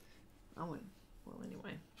 Oh, well,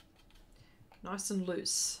 anyway. Nice and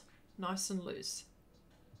loose. Nice and loose.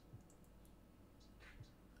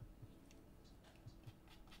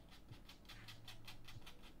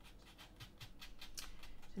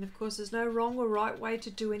 And of course, there's no wrong or right way to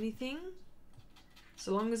do anything.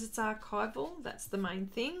 So long as it's archival, that's the main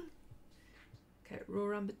thing. Okay,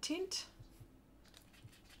 raw umber tint.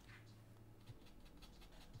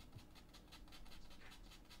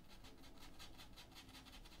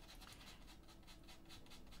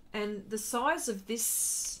 And the size of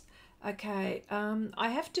this, okay, I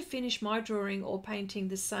have to finish my drawing or painting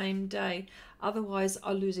the same day, otherwise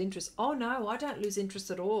I lose interest. Oh no, I don't lose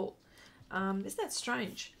interest at all. Isn't that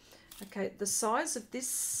strange? Okay, the size of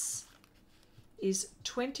this is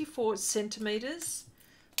 24 centimeters.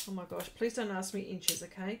 Oh my gosh, please don't ask me inches,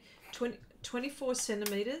 okay? 24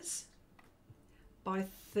 centimeters by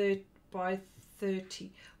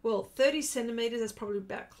 30. Well, 30 centimeters, that's probably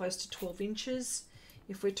about close to 12 inches.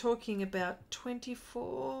 If we're talking about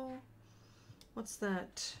 24, what's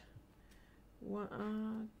that?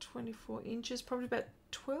 24 inches, probably about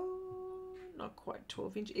 12, not quite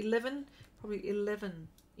 12 inches, 11, probably 11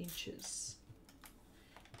 inches.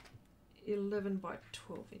 11 by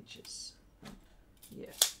 12 inches.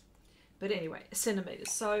 Yeah. But anyway,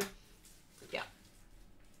 centimeters. So, yeah.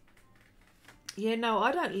 Yeah, no,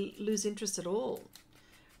 I don't lose interest at all.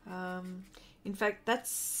 In fact,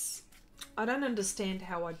 I don't understand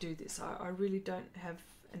how I do this. I really don't have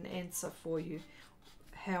an answer for you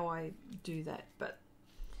how I do that, but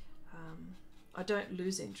I don't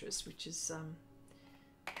lose interest, which is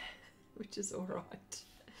all right.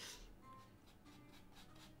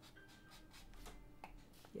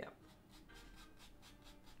 Yeah.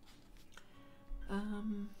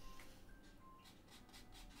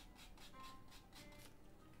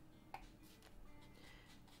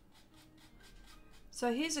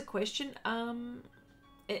 So here's a question.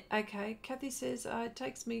 Okay, Kathy says, it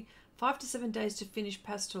takes me 5 to 7 days to finish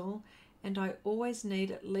pastel, and I always need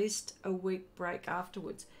at least a week break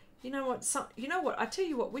afterwards. You know what? I tell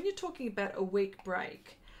you what, when you're talking about a week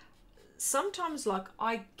break, sometimes like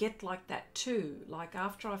I get like that too. Like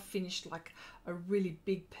after I've finished like a really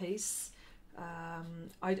big piece,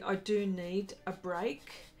 I do need a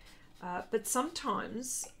break. But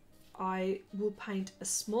sometimes I will paint a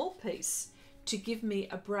small piece to give me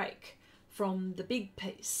a break from the big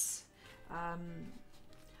piece.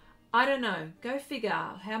 I don't know. Go figure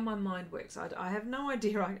out how my mind works. I have no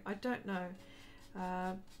idea. I don't know.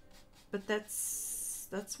 But that's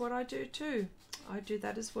what I do too. I do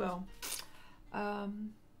that as well.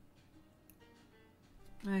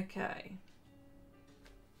 Okay.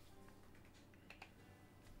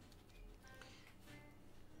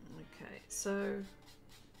 Okay, so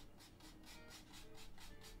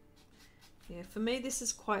yeah, for me this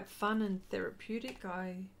is quite fun and therapeutic.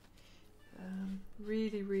 I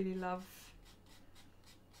really, really love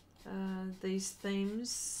these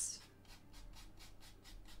themes.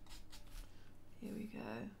 Here we go.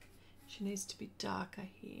 She needs to be darker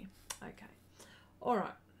here. Okay. All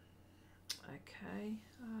right. Okay.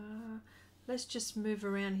 Let's just move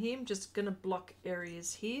around here. I'm just going to block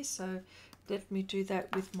areas here. So let me do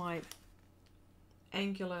that with my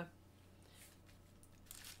angular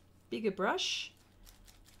bigger brush.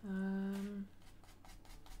 And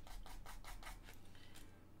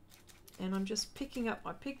I'm just picking up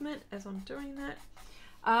my pigment as I'm doing that.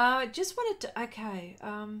 Just wanted to, okay.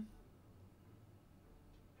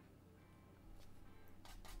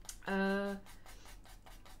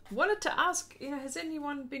 Wanted to ask, you know, has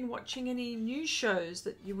anyone been watching any news shows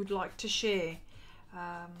that you would like to share?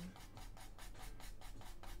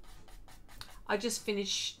 I just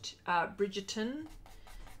finished Bridgerton,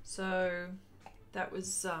 so that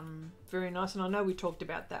was very nice, and I know we talked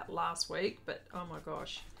about that last week, but oh my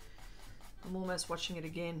gosh, I'm almost watching it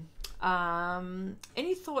again.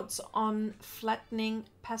 Any thoughts on flattening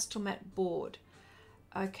pastel matte board?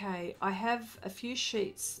 Okay, I have a few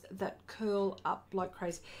sheets that curl up like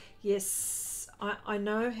crazy. Yes, I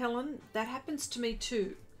know, Helen, that happens to me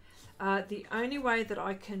too. The only way that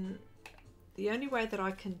I can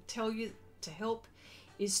tell you to help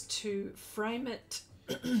is to frame it.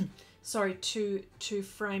 Sorry, to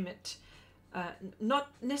frame it,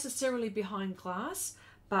 not necessarily behind glass,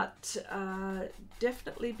 but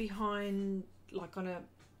definitely behind, like on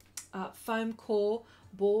a foam core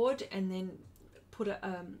board, and then put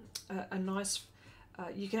a nice,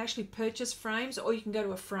 you can actually purchase frames, or you can go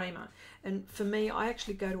to a framer. And for me, I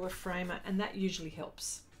actually go to a framer, and that usually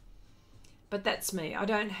helps. But that's me. I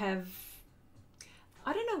don't know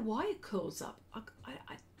why it curls up. I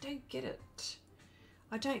don't get it.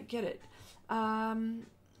 I don't get it.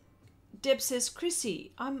 Deb says,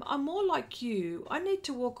 Chrissy, I'm more like you. I need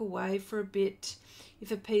to walk away for a bit.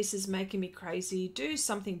 If a piece is making me crazy, do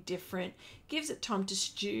something different. Gives it time to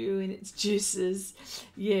stew in its juices.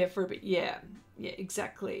 Yeah, for a bit. Yeah,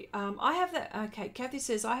 exactly. I have that. Okay, Kathy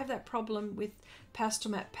says, I have that problem with pastel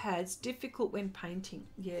matte pads. Difficult when painting.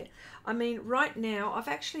 Yeah. I mean, right now, I've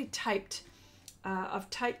actually taped,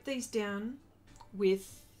 these down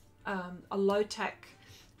with a low-tack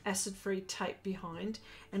acid-free tape behind.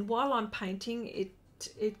 And while I'm painting,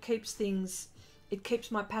 it keeps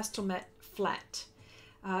my pastel matte flat.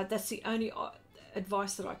 That's the only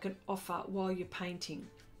advice that I can offer while you're painting.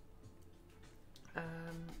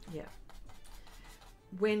 Yeah.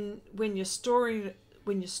 When you're storing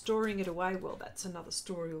it away, well, that's another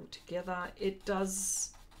story altogether. It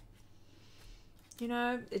does, you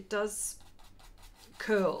know, it does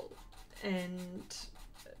curl, and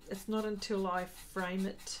it's not until I frame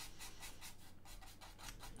it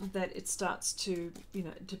that it starts to, you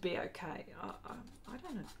know, to be okay. I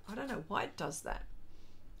don't know. I don't know why it does that.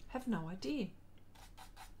 Have no idea.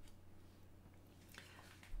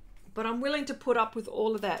 But I'm willing to put up with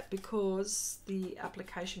all of that because the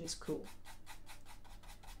application is cool.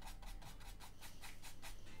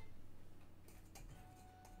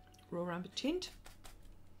 Raw umber tint.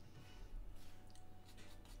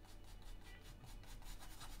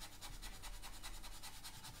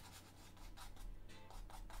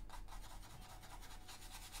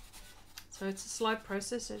 So it's a slow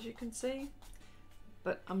process, as you can see,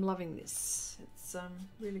 but I'm loving this. It's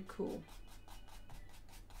really cool.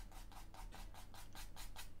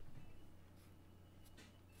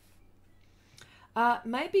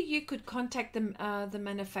 Maybe you could contact the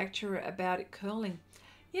manufacturer about it curling.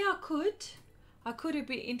 Yeah, I could. It'd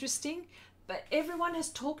be interesting. But everyone has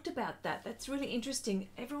talked about that. That's really interesting.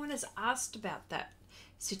 Everyone has asked about that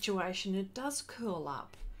situation. It does curl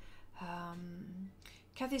up.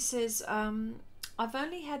 Kathy says, I've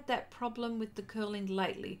only had that problem with the curling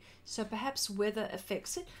lately, so perhaps weather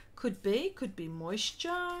affects it. Could be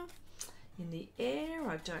moisture in the air.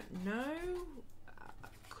 I don't know.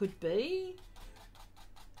 Could be.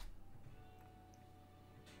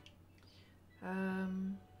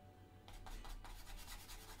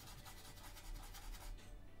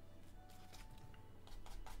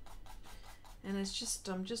 it's just,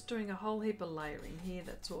 I'm just doing a whole heap of layering here.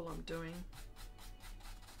 That's all I'm doing.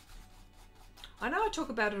 I know I talk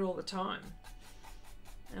about it all the time.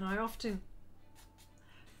 And I often...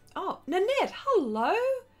 Oh, Nanette, hello.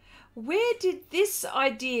 Where did this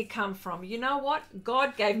idea come from? You know what?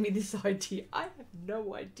 God gave me this idea. I have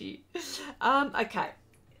no idea. Okay.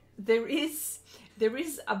 There is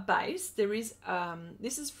a base. There is,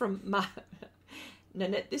 this is from...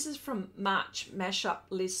 Nanette, this is from March Mashup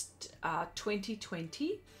List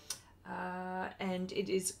 2020, and it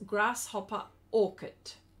is Grasshopper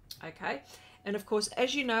Orchid. Okay, and of course,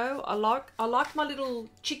 as you know, I like my little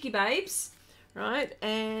chicky babes, right?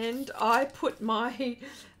 And I put my, you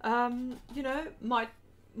know,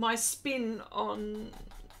 my spin on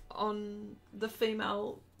the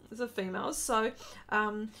females. So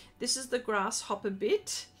this is the grasshopper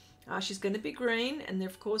bit. She's going to be green, and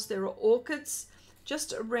of course there are orchids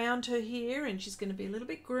just around her here, and she's going to be a little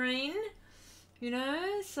bit green, you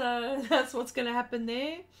know, so that's what's going to happen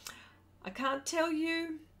there. I can't tell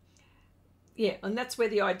you. Yeah, and that's where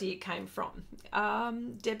the idea came from.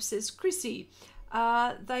 Deb says, Chrissy,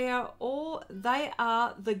 they are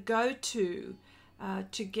the go-to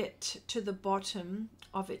to get to the bottom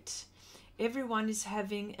of it. Everyone is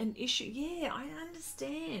having an issue. Yeah, I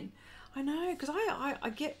understand. I know, because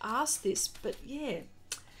I get asked this, but yeah.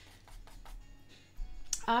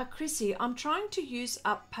 Chrissy, I'm trying to use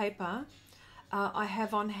up paper I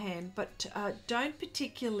have on hand, but don't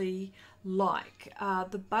particularly like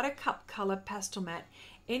the Buttercup Colour Pastel Mat.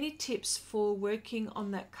 Any tips for working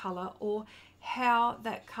on that colour, or how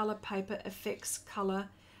that colour paper affects colour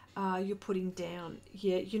you're putting down?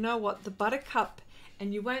 Yeah, you know what, the Buttercup,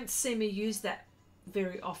 and you won't see me use that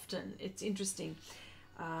very often. It's interesting.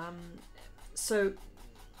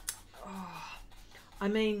 I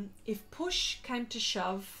mean, if push came to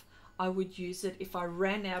shove, I would use it. If I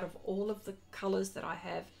ran out of all of the colours that I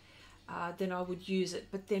have, then I would use it.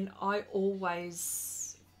 But then I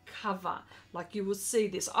always cover, like you will see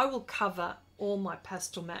this, I will cover all my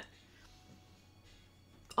pastel mat.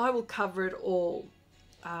 I will cover it all.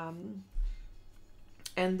 And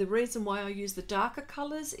the reason why I use the darker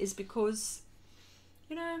colours is because,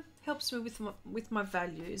 you know, helps me with my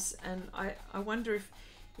values. And I wonder if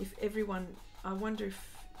everyone,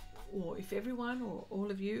 if everyone or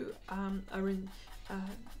all of you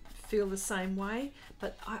feel the same way.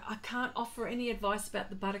 But I can't offer any advice about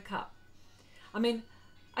the Buttercup. I mean,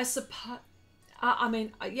 I suppose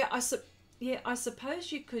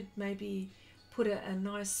you could maybe put a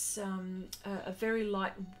nice, a very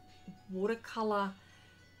light watercolor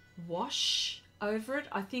wash over it.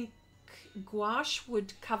 I think gouache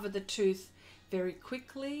would cover the tooth very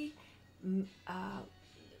quickly.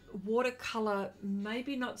 Watercolor,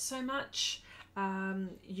 maybe not so much.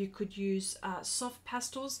 You could use soft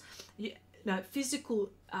pastels, physical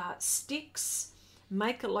sticks.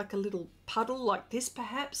 Make it like a little puddle like this,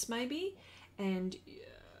 perhaps, maybe, and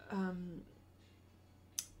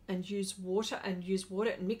use water and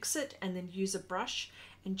mix it, and then use a brush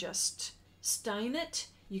and just stain it.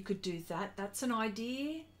 You could do that. That's an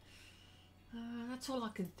idea. That's all I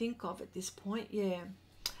can think of at this point. Yeah.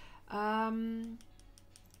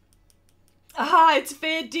 It's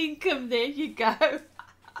fair dinkum. There you go.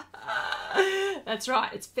 That's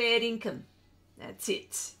right. It's fair dinkum. That's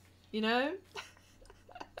it. You know.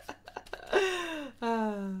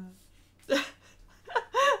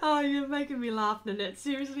 Oh, you're making me laugh, Nanette.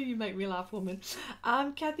 Seriously, you make me laugh, woman.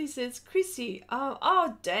 Kathy says, Chrissy,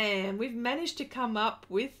 oh damn, we've managed to come up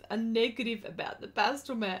with a negative about the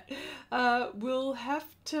pastel mat. We'll have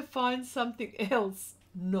to find something else.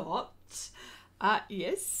 Not.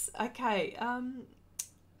 Yes. Okay.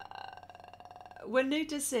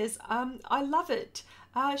 Juanita says, I love it.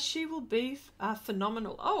 She will be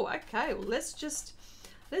phenomenal. Oh, okay. Well, let's just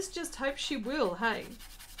hope she will. Hey.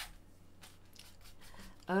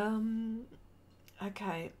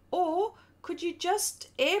 Okay. Or could you just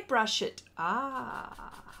airbrush it?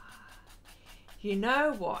 You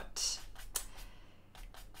know what?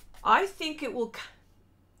 I think it will.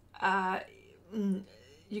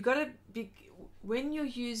 You got to be. When you're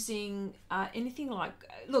using anything like,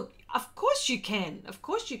 look, of course you can. Of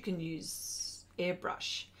course you can use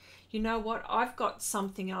airbrush. You know what? I've got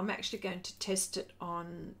something. I'm actually going to test it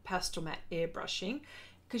on pastel mat airbrushing,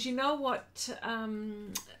 because you know what,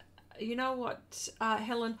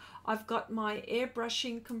 Helen? I've got my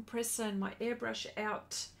airbrushing compressor and my airbrush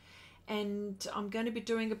out, and I'm going to be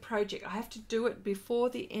doing a project. I have to do it before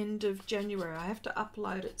the end of January. I have to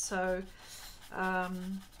upload it. So.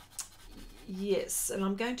 Yes, and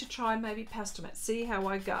I'm going to try maybe pastel mat, see how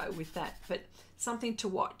I go with that, but something to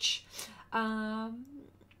watch.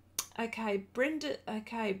 Okay, Brenda.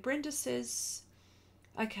 Okay, Brenda says.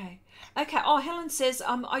 Okay. Oh, Helen says,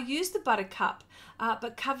 I use the buttercup,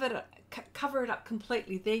 but cover it up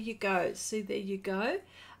completely. There you go. See, there you go.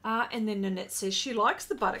 And then Nanette says she likes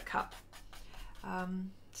the buttercup.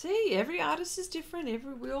 See, every artist is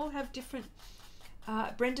different. We all have different.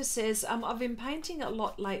 Brenda says, I've been painting a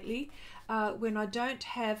lot lately when I don't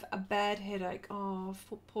have a bad headache. Oh,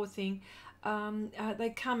 poor thing. They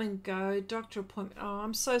come and go, doctor appointment. Oh,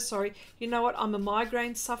 I'm so sorry. You know what? I'm a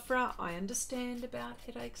migraine sufferer. I understand about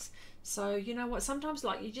headaches. So, you know what? Sometimes,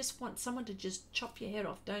 like, you just want someone to just chop your head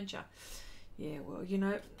off, don't you? Yeah, well, you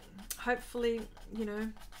know, hopefully, you know,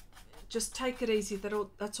 just take it easy.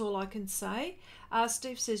 That's all I can say.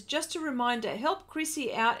 Steve says, just a reminder, help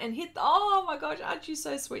Chrissy out and hit the... Oh, my gosh, aren't you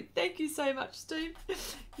so sweet? Thank you so much, Steve.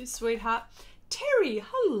 You sweetheart. Terry,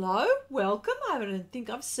 hello, welcome. I don't think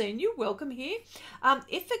I've seen you. Welcome here.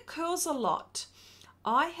 If it curls a lot,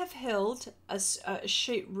 I have held a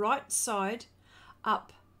sheet right side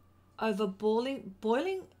up over boiling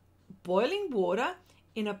water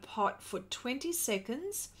in a pot for 20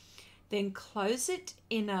 seconds, then close it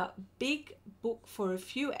in a big book for a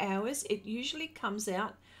few hours. It usually comes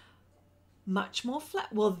out much more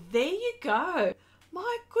flat. Well, there you go.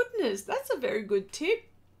 My goodness, that's a very good tip.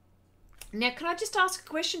 Now, can I just ask a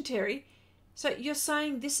question, Terry? So you're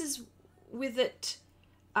saying this is with it,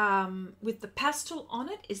 with the pastel on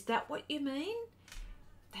it? Is that what you mean?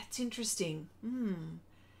 That's interesting.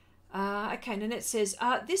 Okay, Nanette says,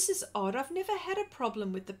 this is odd. I've never had a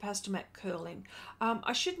problem with the pastel mat curling.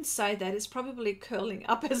 I shouldn't say that. It's probably curling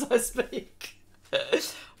up as I speak.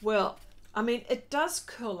 Well, I mean, it does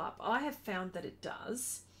curl up. I have found that it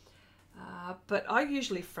does. But I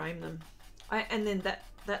usually frame them. And then that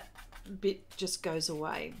bit just goes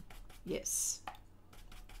away. Yes.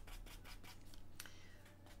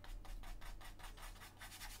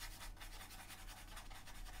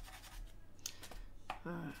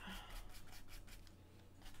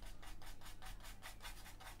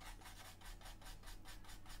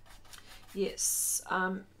 Yes.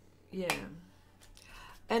 Yeah.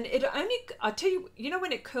 And it only, I tell you, you know,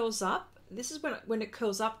 when it curls up, this is when it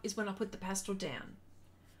curls up is when I put the pastel down.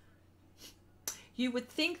 You would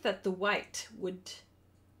think that the weight would,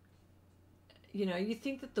 you know, you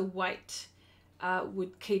think that the weight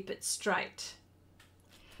would keep it straight.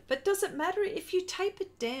 But does it matter if you tape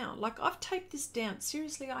it down? Like, I've taped this down.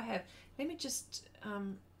 Seriously, I have. Let me just,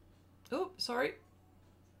 oh, sorry.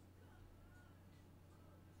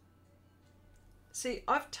 See,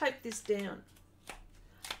 I've taped this down.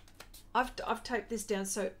 I've taped this down,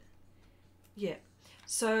 so, yeah.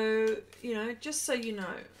 So, you know, just so you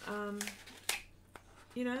know,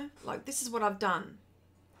 you know, like, this is what I've done.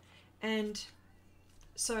 And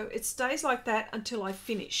so it stays like that until I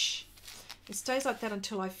finish. It stays like that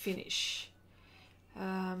until I finish.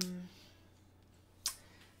 I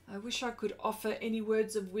wish I could offer any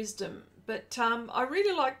words of wisdom, but I'm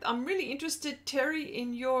really interested, Terry,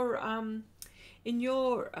 in your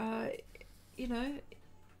you know,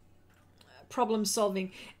 problem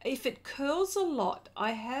solving. If it curls a lot,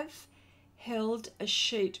 I have held a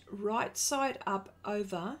sheet right side up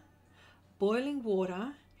over boiling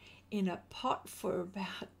water in a pot for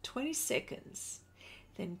about 20 seconds,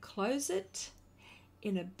 then close it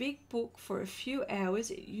in a big book for a few hours.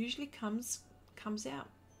 It usually comes out.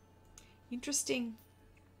 Interesting.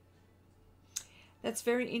 That's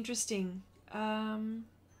very interesting.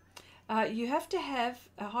 You have to have,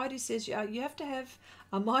 Heidi says, you have to have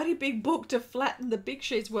a mighty big book to flatten the big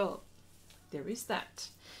sheets. Well, there is that.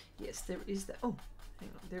 Yes, there is that. Oh, hang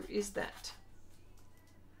on. There is that.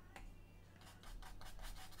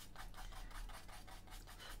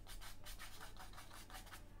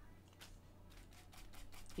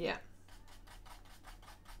 Yeah.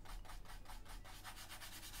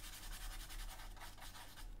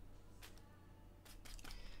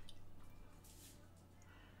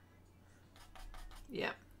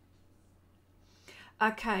 Yeah.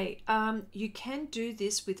 Okay, you can do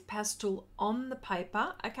this with pastel on the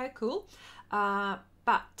paper. Okay, cool.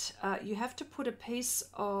 But you have to put a piece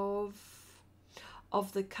of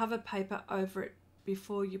the cover paper over it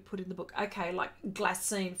before you put in the book. Okay, like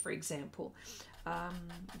glassine, for example.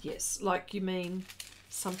 Yes, like you mean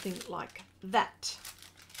something like that.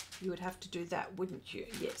 You would have to do that, wouldn't you?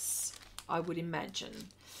 Yes, I would imagine.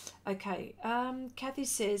 Okay, Kathy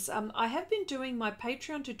says, I have been doing my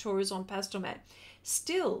Patreon tutorials on pastel mat,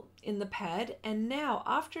 still in the pad, and now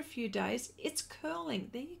after a few days it's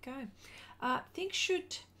curling. There you go. Things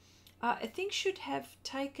should have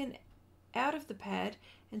taken out of the pad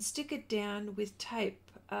and stick it down with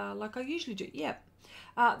tape like I usually do. Yep.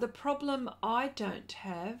 The problem I don't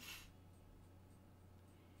have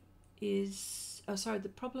is, oh sorry, the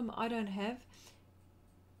problem I don't have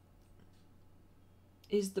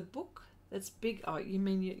is the book that's big. Oh, you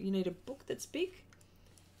mean you need a book that's big?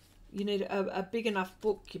 You need a big enough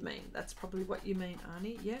book, you mean? That's probably what you mean,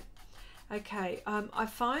 Arnie. Yeah. Okay. I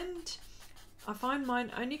find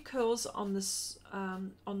mine only curls on the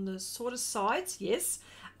sort of sides, yes,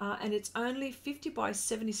 and it's only 50 by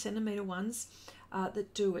 70 centimeter ones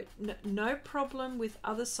that do it. No problem with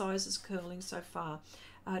other sizes curling so far.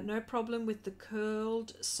 No problem with the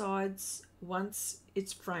curled sides once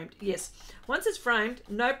it's framed. Yes, once it's framed,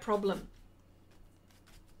 no problem.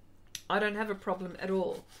 I don't have a problem at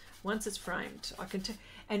all. Once it's framed, I can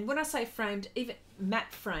and when I say framed, even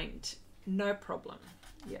matte framed, no problem.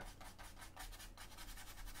 Yeah.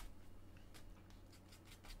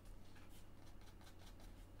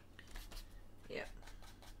 Yeah.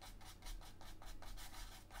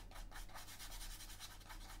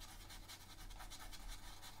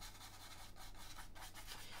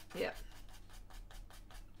 Yeah.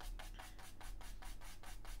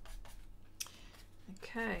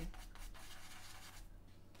 Okay.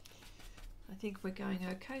 I think we're going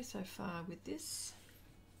okay so far with this.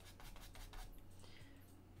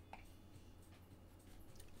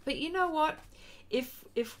 But you know what? If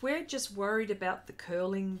we're just worried about the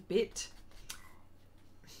curling bit,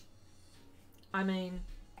 I mean,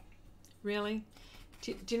 really?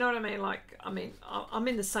 Do you know what I mean? Like, I mean, I'm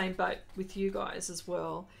in the same boat with you guys as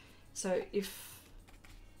well. So if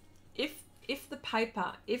the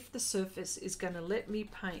paper, if the surface is going to let me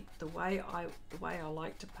paint the way I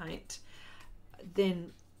like to paint,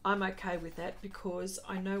 then I'm okay with that, because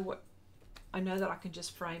I know that I can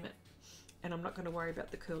just frame it, and I'm not going to worry about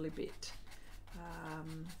the curly bit.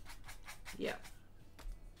 Yeah.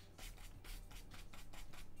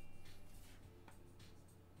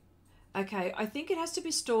 Okay, I think it has to be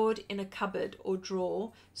stored in a cupboard or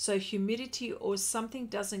drawer so humidity or something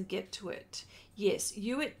doesn't get to it. Yes,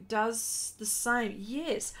 it does the same.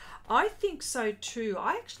 Yes, I think so too.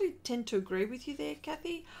 I actually tend to agree with you there,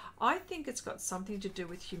 Kathy. I think it's got something to do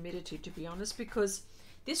with humidity, to be honest, because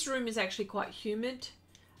this room is actually quite humid.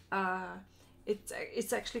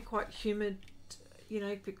 It's actually quite humid, you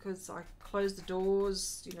know, because I close the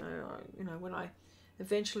doors, you know, when I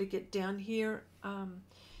eventually get down here,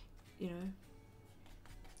 you know,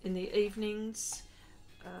 in the evenings.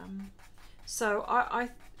 So I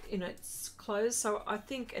you know, it's closed, so I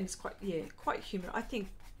think, and it's quite humid. I think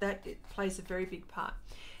that it plays a very big part.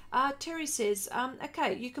 Terry says,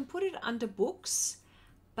 okay, you can put it under books,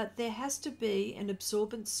 but there has to be an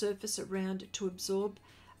absorbent surface around it to absorb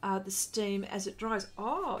the steam as it dries.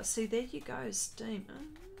 Oh, see, there you go, steam.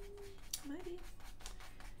 Maybe.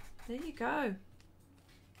 There you go.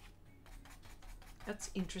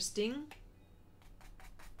 That's interesting.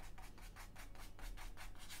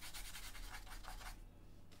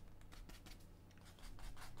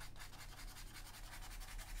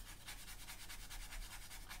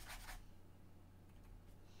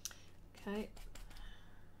 Okay.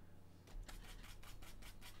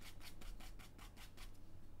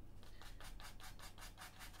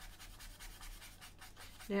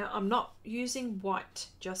 Now, I'm not using white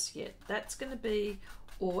just yet. That's going to be,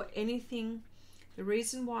 or anything. The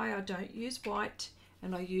reason why I don't use white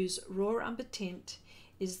and I use raw umber tint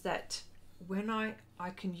is that when I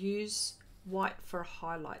can use white for a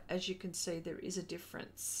highlight. As you can see, there is a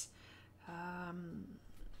difference.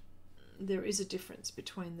 There is a difference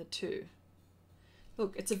between the two.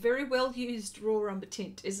 Look, it's a very well used raw umber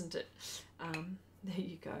tint, isn't it? There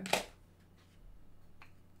you go.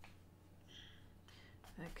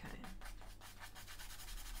 Okay.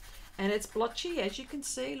 And it's blotchy, as you can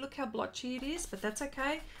see. Look how blotchy it is, but that's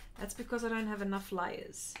okay. That's because I don't have enough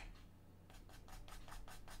layers.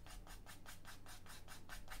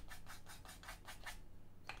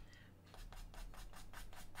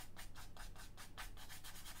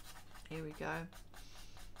 Here we go.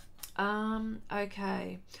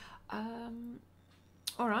 Okay.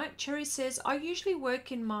 All right. Cherry says, I usually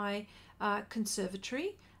work in my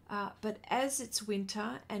conservatory, but as it's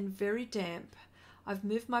winter and very damp, I've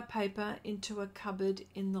moved my paper into a cupboard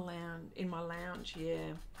in the lounge, in my lounge.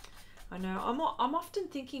 Yeah, I know. I'm often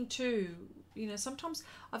thinking too, you know, sometimes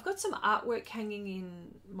I've got some artwork hanging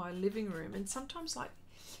in my living room, and sometimes like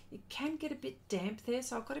it can get a bit damp there,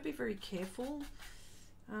 so I've got to be very careful.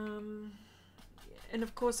 And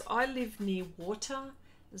of course I live near water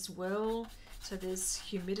as well, so there's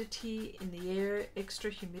humidity in the air,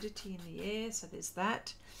 extra humidity in the air, so there's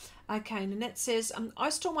that. Okay, Nanette says, I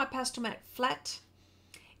store my pastel mat flat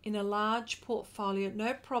in a large portfolio,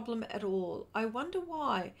 no problem at all. I wonder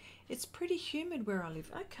why. It's pretty humid where I live.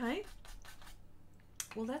 Okay.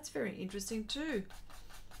 Well, that's very interesting too.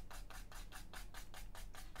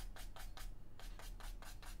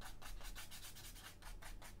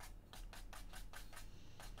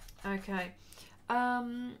 Okay.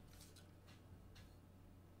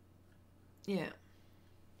 Yeah.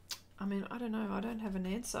 I mean, I don't know. I don't have an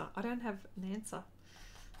answer. I don't have an answer.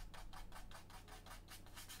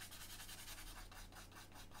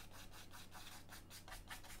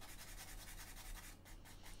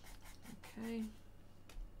 Okay.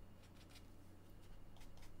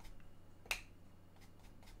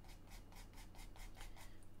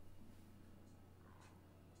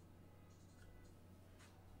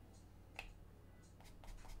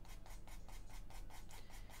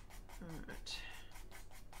 All right.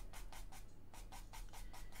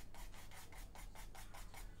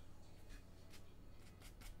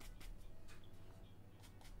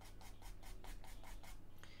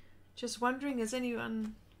 Just wondering, has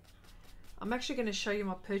anyone... I'm actually going to show you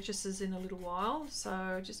my purchases in a little while,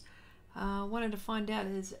 so just wanted to find out,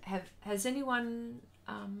 has anyone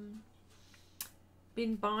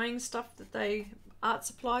been buying stuff that they, art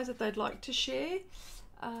supplies that they'd like to share?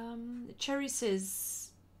 Cherry says,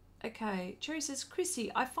 okay, Cherry says,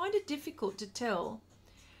 Chrissy, I find it difficult to tell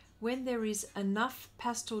when there is enough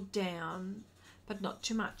pastel down, but not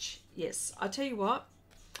too much. Yes, I'll tell you what.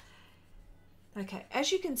 Okay,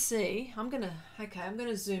 as you can see, I'm gonna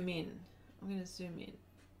zoom in. I'm gonna zoom in.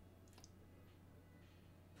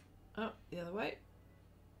 Oh, the other way.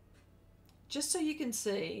 Just so you can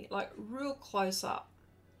see, like real close up.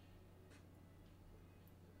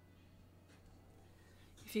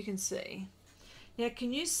 If you can see. Now,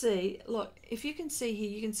 can you see, look, if you can see here,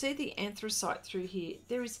 you can see the anthracite through here.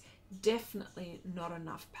 There is definitely not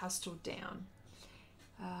enough pastel down.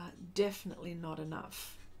 Definitely not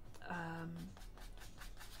enough.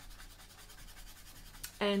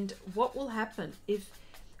 And what will happen if,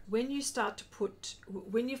 when you start to put,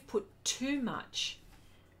 when you've put too much,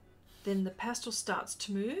 then the pastel starts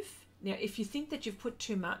to move. Now, if you think that you've put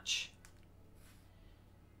too much,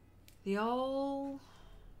 the old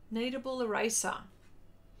kneadable eraser,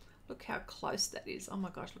 look how close that is. Oh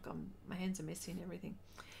my gosh, look, my hands are messy and everything.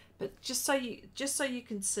 But just so you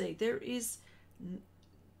can see, there is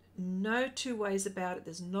no two ways about it.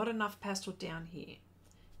 There's not enough pastel down here.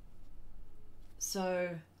 So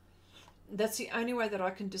that's the only way that I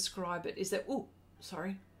can describe it, is that,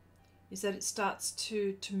 is that it starts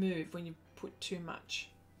to move when you put too much.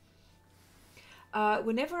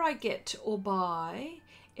 Whenever I get or buy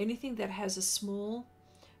anything that has a small,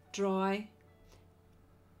 dry,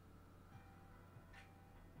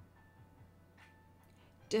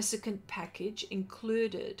 desiccant package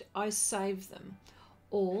included, I save them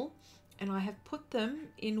all, and I have put them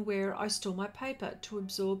in where I store my paper to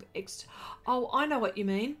absorb extra. Oh, I know what you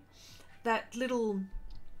mean. That little,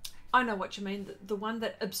 I know what you mean. The one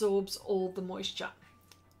that absorbs all the moisture.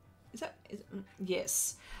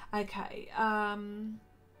 Yes. Okay.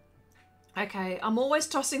 Okay. I'm always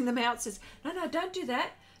tossing them out. Says, no, don't do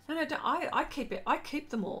that. No, don't. I keep it. I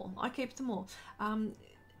keep them all. I keep them all.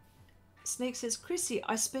 Sneak says, Chrissy,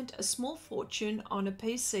 I spent a small fortune on a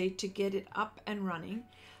PC to get it up and running.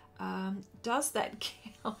 Does that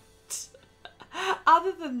count?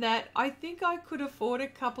 Other than that, I think I could afford a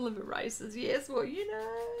couple of erasers. Yes, well, you know,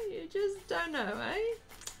 you just don't know, eh?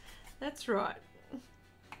 That's right.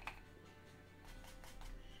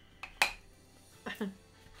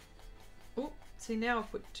 Oh, see, now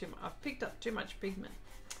I've put too much. I've picked up too much pigment.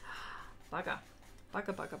 Bugger.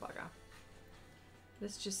 Bugger, bugger, bugger.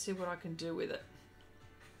 Let's just see what I can do with it.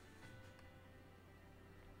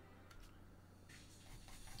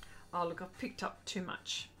 Oh, look, I've picked up too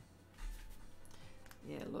much.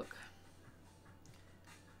 Yeah, look.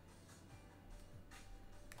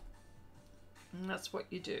 And that's what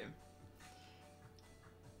you do.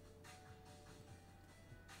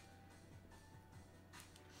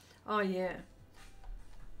 Oh, yeah.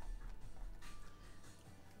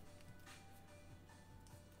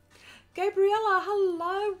 Gabriella,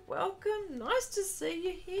 hello, welcome. Nice to see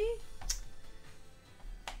you here.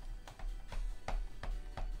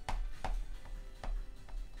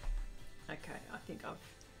 Okay, I think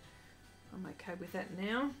I'm okay with that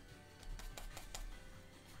now.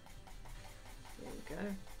 There we go.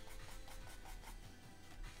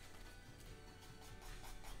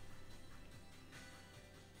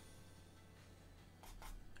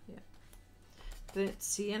 Yeah. Burnt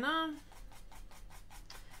sienna.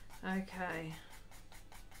 Okay.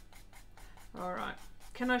 All right.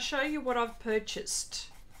 Can I show you what I've purchased?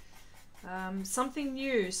 Something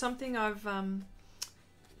new, something I've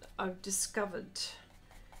discovered.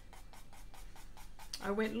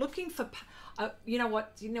 I went looking for, you know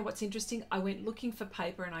what? You know what's interesting? I went looking for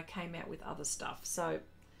paper and I came out with other stuff. So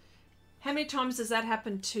how many times does that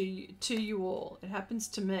happen to you all? It happens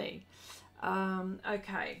to me.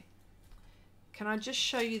 Okay. Can I just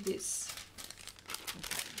show you this?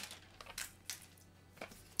 Okay.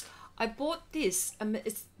 I bought this.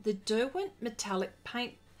 It's the Derwent metallic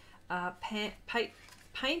paint pant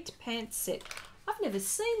set. I've never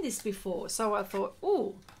seen this before, so I thought,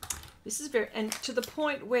 oh, this is very, and to the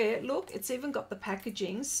point where, look, it's even got the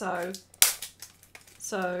packaging. So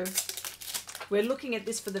we're looking at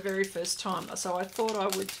this for the very first time. So I thought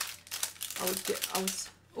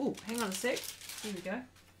oh, hang on a sec. Here we go.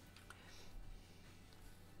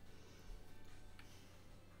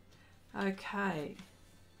 Okay.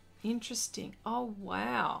 Interesting. Oh,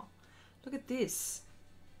 wow. Look at this.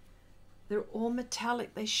 They're all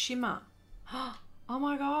metallic. They shimmer. Oh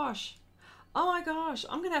my gosh. Oh my gosh.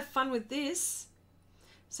 I'm going to have fun with this.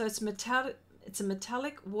 So it's metallic. It's a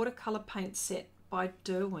metallic watercolor paint set by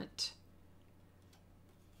Derwent.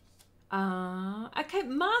 Okay,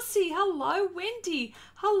 Marcy, hello. Wendy,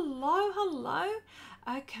 hello.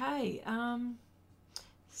 Okay,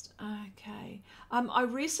 okay. I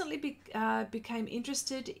recently became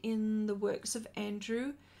interested in the works of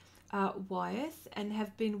Andrew Wyeth and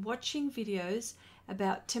have been watching videos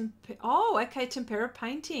about tempera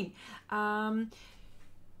painting. You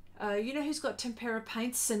know who's got tempera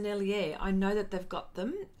paints? Sennelier. I know that they've got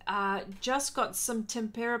them. Just got some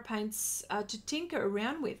tempera paints to tinker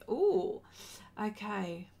around with. Oh,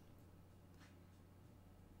 okay.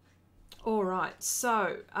 All right.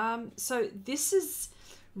 So, so this is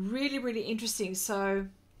really interesting. So,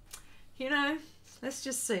 you know, let's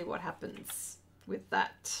just see what happens with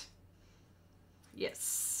that.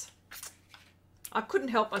 Yes. I couldn't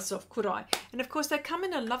help myself, could I? And of course, they come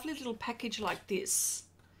in a lovely little package like this.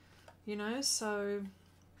 You know, so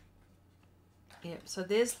yeah, so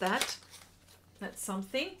there's that. That's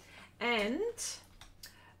something. And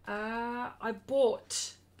I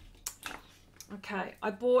bought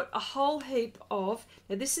a whole heap of,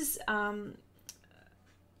 now this is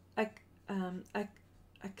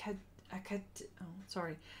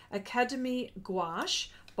Academy Gouache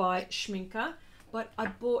by Schminker. But I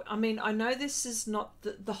mean, I know this is not,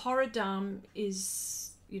 the Horror Dame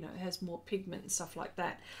is, you know, has more pigment and stuff like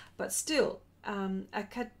that. But still,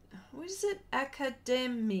 what is it?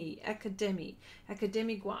 Academy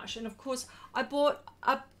Gouache. And of course, I bought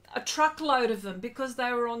a truckload of them because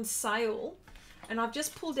they were on sale. And I've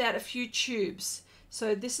just pulled out a few tubes.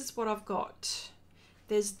 So this is what I've got.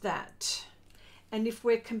 There's that. And if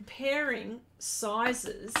we're comparing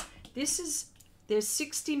sizes, there's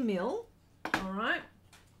 60 mil. All right,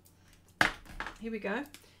 here we go.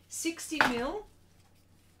 60 mil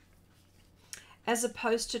as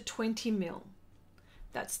opposed to 20 mil.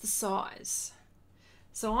 That's the size.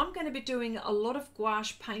 So I'm going to be doing a lot of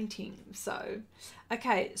gouache painting. So,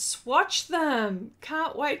 okay, swatch them.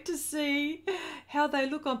 Can't wait to see how they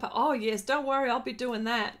look on. Oh yes, don't worry, I'll be doing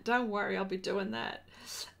that. Don't worry, I'll be doing that.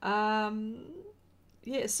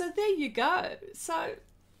 Yeah, so there you go. So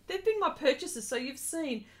they've been my purchases. So you've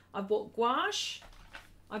seen, I bought gouache,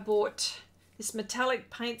 I bought this metallic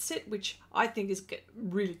paint set, which I think is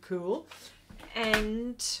really cool,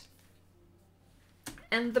 and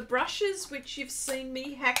the brushes, which you've seen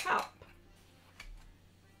me hack up.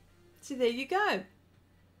 So there you go.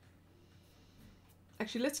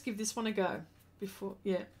 Actually, let's give this one a go before,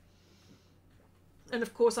 yeah. And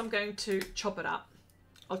of course, I'm going to chop it up.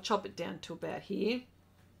 I'll chop it down to about here.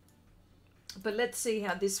 But let's see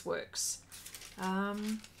how this works.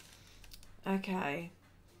 Okay.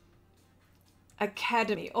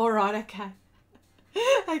 Academy. All right, okay.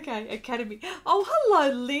 Okay, Academy. Oh,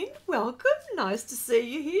 hello, Lynn. Welcome. Nice to see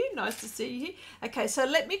you here. Nice to see you here. Okay, so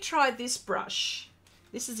let me try this brush.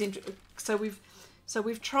 This is interesting. So we've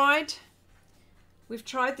tried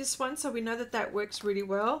this one, so we know that that works really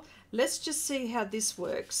well. Let's just see how this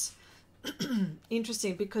works.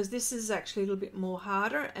 Interesting, because this is actually a little bit more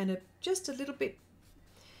harder and just a little bit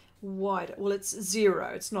wider. Well, it's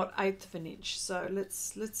 0. It's not 1/8 of an inch. So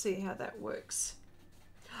let's see how that works.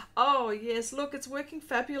 Oh yes, look, it's working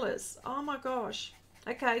fabulous. Oh my gosh.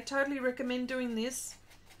 Okay, totally recommend doing this.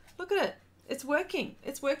 Look at it. It's working.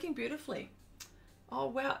 It's working beautifully. Oh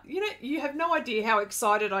wow. You know, you have no idea how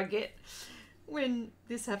excited I get when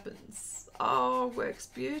this happens. Oh, works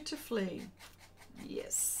beautifully.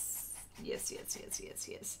 Yes. Yes.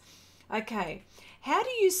 Okay. How do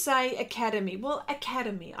you say Academy? Well,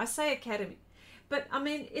 Academy. I say Academy. But I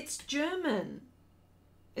mean, it's German.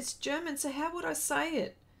 It's German, so how would I say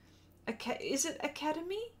it? Is it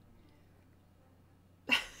Academy?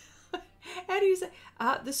 How do you say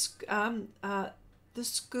the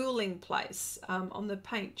schooling place on the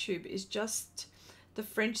paint tube is just the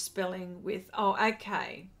French spelling with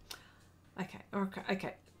okay.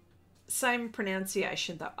 Same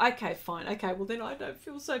pronunciation though. Okay, fine. Okay, well then I don't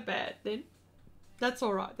feel so bad then. That's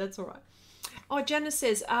all right. That's all right. Oh, Janice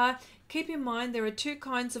says, keep in mind there are two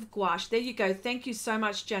kinds of gouache. There you go. Thank you so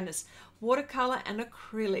much, Janice. Watercolor and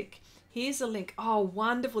acrylic. Here's a link. Oh,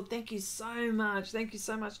 wonderful. Thank you so much. Thank you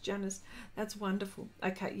so much, Janice. That's wonderful.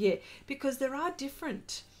 Okay, yeah, because there are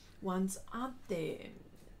different ones, aren't there?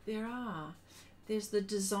 There are. There's the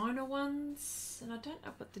designer ones, and I don't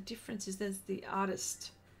know what the difference is. There's the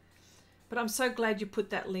artist. But I'm so glad you put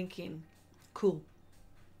that link in. Cool.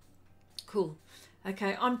 Cool.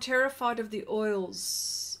 Okay, I'm terrified of the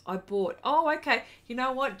oils I bought. Oh, okay. You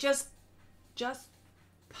know what? Just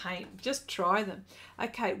paint. Just try them.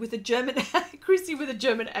 Okay, with a German, Chrissy with a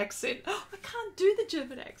German accent. Oh, I can't do the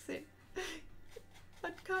German accent.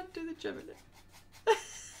 I can't do the German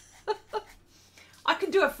accent. I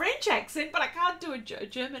can do a French accent, but I can't do a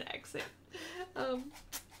German accent.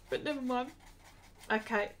 But never mind.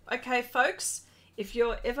 Okay, folks. If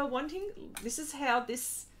you're ever wanting, this is how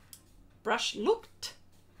this brush looked.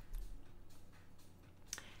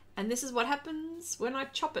 And this is what happens when I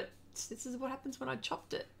chop it. This is what happens when I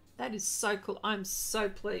chopped it. That is so cool. I'm so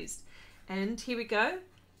pleased. And here we go.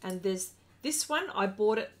 And there's this one. I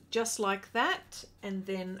bought it just like that. And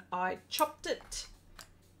then I chopped it.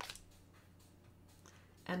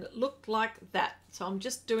 And it looked like that. So I'm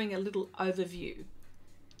just doing a little overview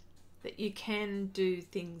that you can do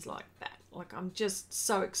things like that. Like, I'm just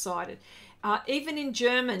so excited. Even in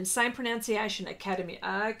German, same pronunciation, Academy.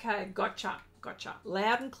 Okay, gotcha.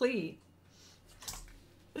 Loud and clear.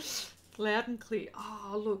 Loud and clear.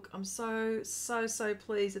 Oh, look, I'm so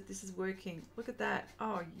pleased that this is working. Look at that.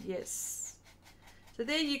 Oh, yes. So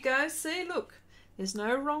there you go. See, look, there's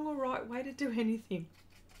no wrong or right way to do anything.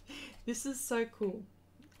 This is so cool.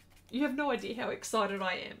 You have no idea how excited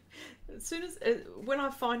I am. As soon as, when I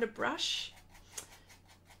find a brush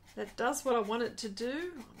that does what I want it to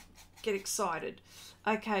do, get excited.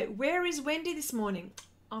 Okay, where is Wendy this morning?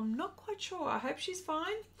 I'm not quite sure. I hope she's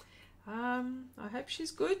fine. I hope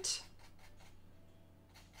she's good.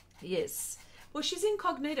 Yes. Well, she's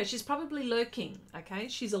incognito. She's probably lurking, okay?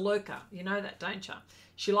 She's a lurker. You know that, don't you?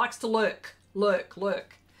 She likes to lurk.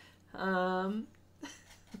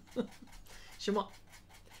 She might...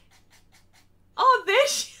 Oh, there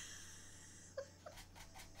she...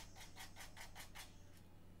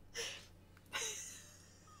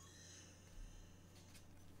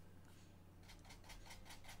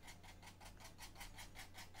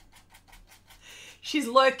 She's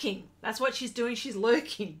lurking. That's what she's doing. She's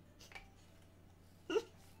lurking.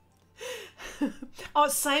 Oh,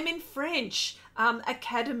 same in French.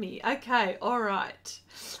 Academy. Okay, all right.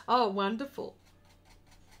 Oh, wonderful.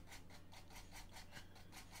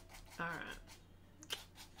 All right.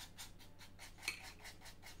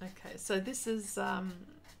 Okay, so this is...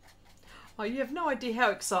 Oh, you have no idea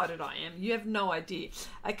how excited I am. You have no idea.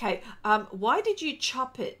 Okay, why did you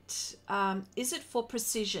chop it? Is it for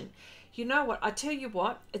precision? You know what? I tell you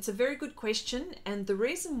what, it's a very good question. And the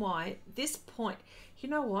reason why this point, you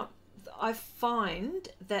know what? I find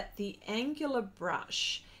that the angular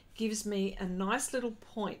brush gives me a nice little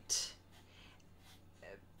point.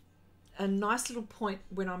 A nice little point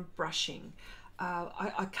when I'm brushing.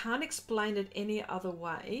 I can't explain it any other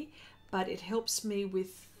way, but it helps me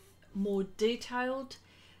with more detailed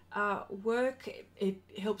work. It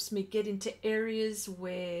helps me get into areas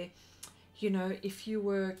where, you know, if you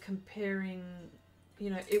were comparing, you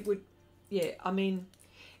know, it would, yeah, I mean,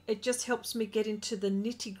 it just helps me get into the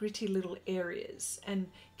nitty-gritty little areas and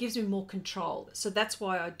gives me more control. So that's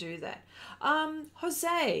why I do that.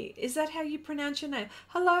 Jose, is that how you pronounce your name?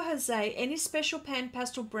 Hello, Jose. Any special pan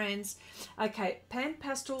pastel brands? Okay, pan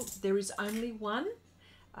pastel, there is only one.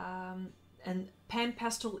 And Pan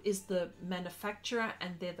Pastel is the manufacturer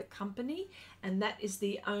and they're the company. And that is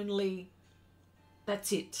the only,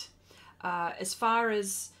 that's it. As far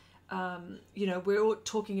as, you know, we're all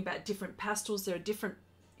talking about different pastels. There are different,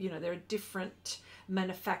 you know, there are different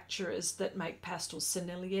manufacturers that make pastels.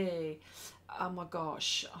 Sennelier, oh my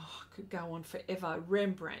gosh, oh, I could go on forever.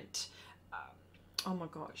 Rembrandt, oh my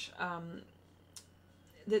gosh.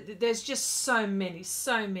 There's just so many.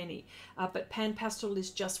 But Pan Pastel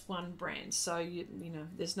is just one brand. So, you know,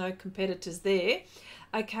 there's no competitors there.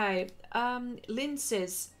 Okay, Lynn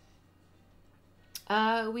says,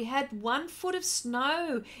 we had 1 foot of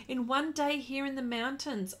snow in one day here in the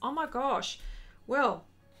mountains. Oh my gosh. Well,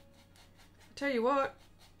 I tell you what,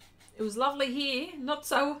 It was lovely here, not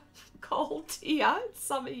so cold here, it's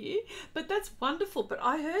summer here, but that's wonderful. But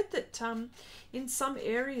I heard that in some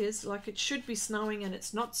areas, like, it should be snowing and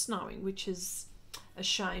it's not snowing, which is a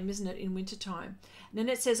shame, isn't it, in wintertime. And then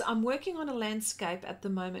it says, I'm working on a landscape at the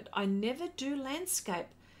moment. I never do landscape.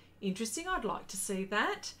 Interesting, I'd like to see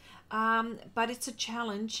that. But it's a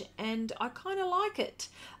challenge and I kind of like it.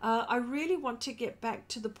 I really want to get back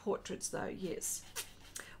to the portraits though, yes.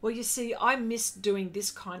 Well, you see, I miss doing this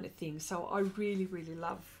kind of thing, so I really, really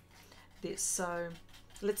love this. So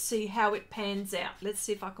let's see how it pans out. Let's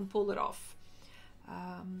see if I can pull it off.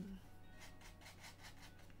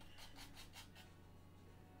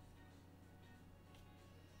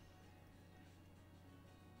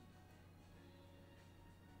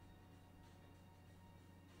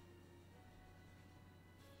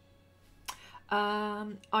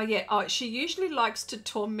 Oh yeah, oh, she usually likes to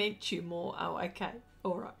torment you more. Oh, okay.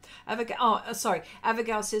 All right. Abigail, sorry.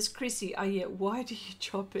 Abigail says, Chrissy, oh yeah, why do you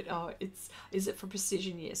chop it? Oh, is it for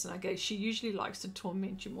precision? Yes. And I go, she usually likes to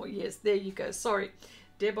torment you more. Yes, there you go. Sorry,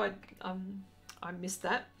 Deb, I missed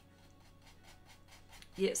that.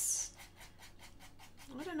 Yes.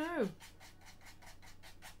 I don't know.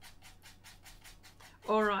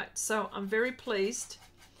 All right, so I'm very pleased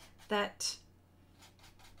that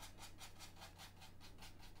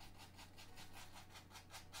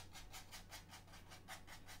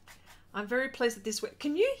this way.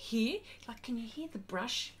 Can you hear? Like, can you hear the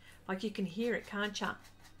brush? Like, you can hear it, can't you?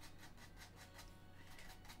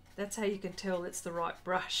 That's how you can tell it's the right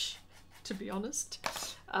brush, to be honest.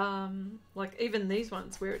 Like, even these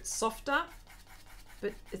ones where it's softer,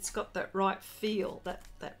 but it's got that right feel, that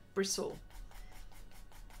bristle.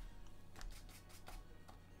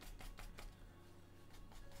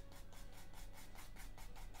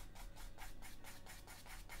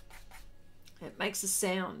 It makes a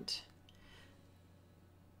sound.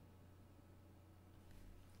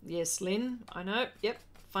 Yes, Lynn, I know. Yep,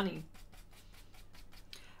 funny.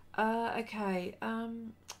 Okay.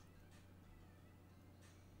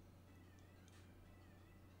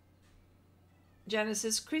 Janice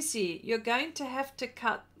says, Chrissy, you're going to have to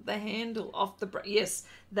cut the handle off the brush. Yes,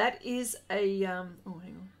 that is a... oh,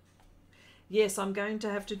 hang on. Yes, I'm going to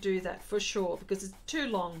have to do that for sure because it's too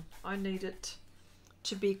long. I need it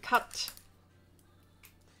to be cut.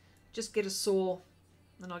 Just get a saw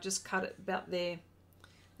and I'll just cut it about there.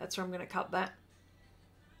 That's where I'm going to cut that.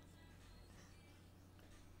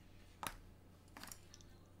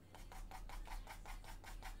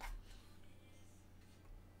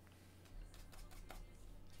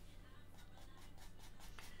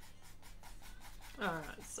 All right,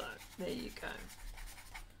 so there you go.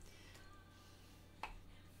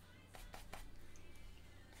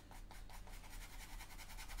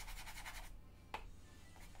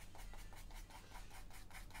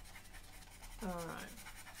 All right.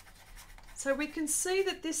 So we can see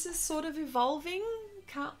that this is sort of evolving,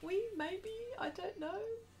 can't we? Maybe? I don't know.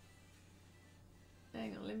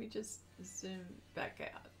 Hang on, let me just zoom back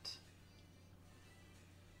out.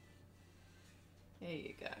 There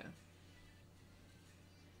you go.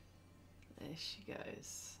 There she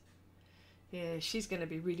goes. Yeah, she's going to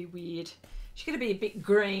be really weird. She's going to be a bit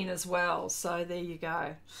green as well. So there you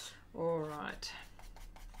go. All right.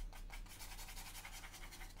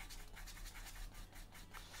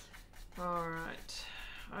 All right.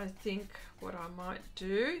 I think what I might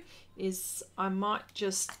do is I might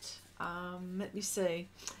just, let me see.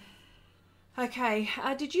 Okay,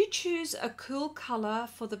 did you choose a cool color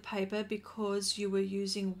for the paper because you were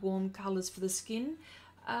using warm colors for the skin?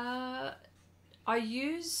 I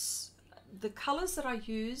use the colors that I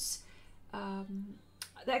use.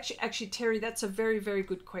 Actually, Terry, that's a very, very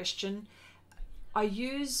good question. I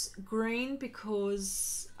use green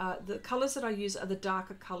because the colors that I use are the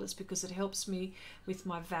darker colors because it helps me with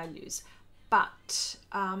my values. But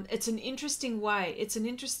it's an interesting way. It's an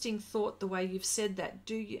interesting thought the way you've said that.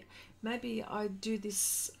 Do you? Maybe I do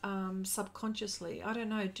this subconsciously. I don't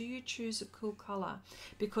know. Do you choose a cool color?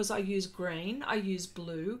 Because I use green, I use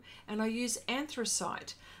blue, and I use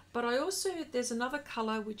anthracite. But I also, there's another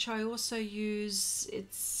color which I also use.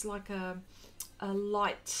 It's like a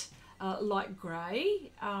light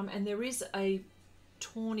grey, and there is a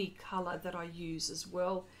tawny color that I use as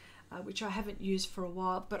well, which I haven't used for a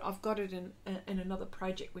while, but I've got it in another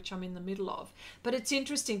project which I'm in the middle of. But it's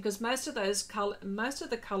interesting because most of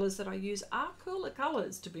the colors that I use are cooler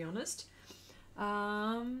colors, to be honest.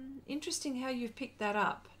 Interesting how you've picked that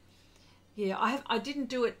up. Yeah, I didn't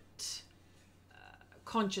do it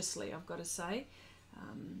consciously, I've got to say.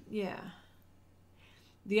 Yeah.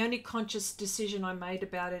 The only conscious decision I made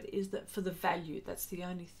about it is that for the value, that's the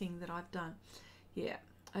only thing that I've done. Yeah.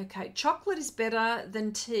 Okay, chocolate is better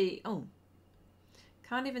than tea. Oh,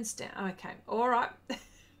 can't even stand. Okay, all right.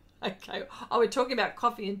 Okay. Oh, we're talking about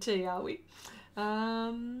coffee and tea, are we?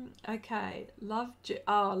 Okay. Loved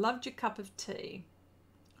your cup of tea.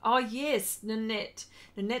 Oh, yes, Nanette.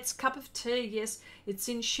 Nanette's cup of tea, yes. It's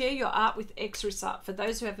in Share Your Art with Xrissart. For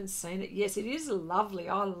those who haven't seen it, yes, it is lovely.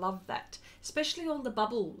 I love that. Especially all the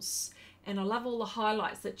bubbles. And I love all the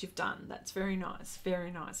highlights that you've done. That's very nice.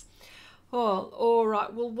 Very nice. Oh, all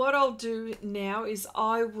right. Well, what I'll do now is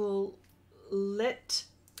I will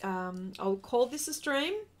I'll call this a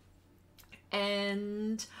stream,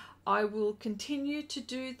 and I will continue to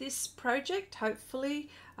do this project. Hopefully,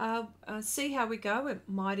 see how we go. I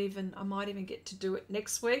might even get to do it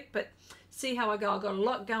next week, but see how I go. I've got a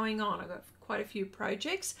lot going on. I've got quite a few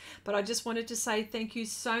projects, but I just wanted to say thank you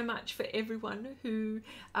so much for everyone who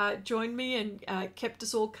joined me and kept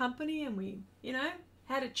us all company, and we,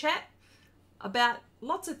 had a chat about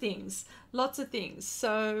lots of things.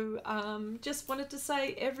 So just wanted to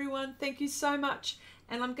say, everyone, thank you so much.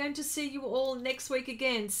 And I'm going to see you all next week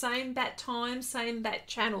again. Same bat time, same bat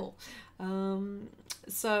channel. Bye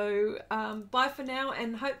for now,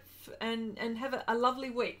 and have a lovely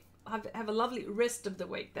week. Have a lovely rest of the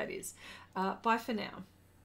week, that is. Bye for now.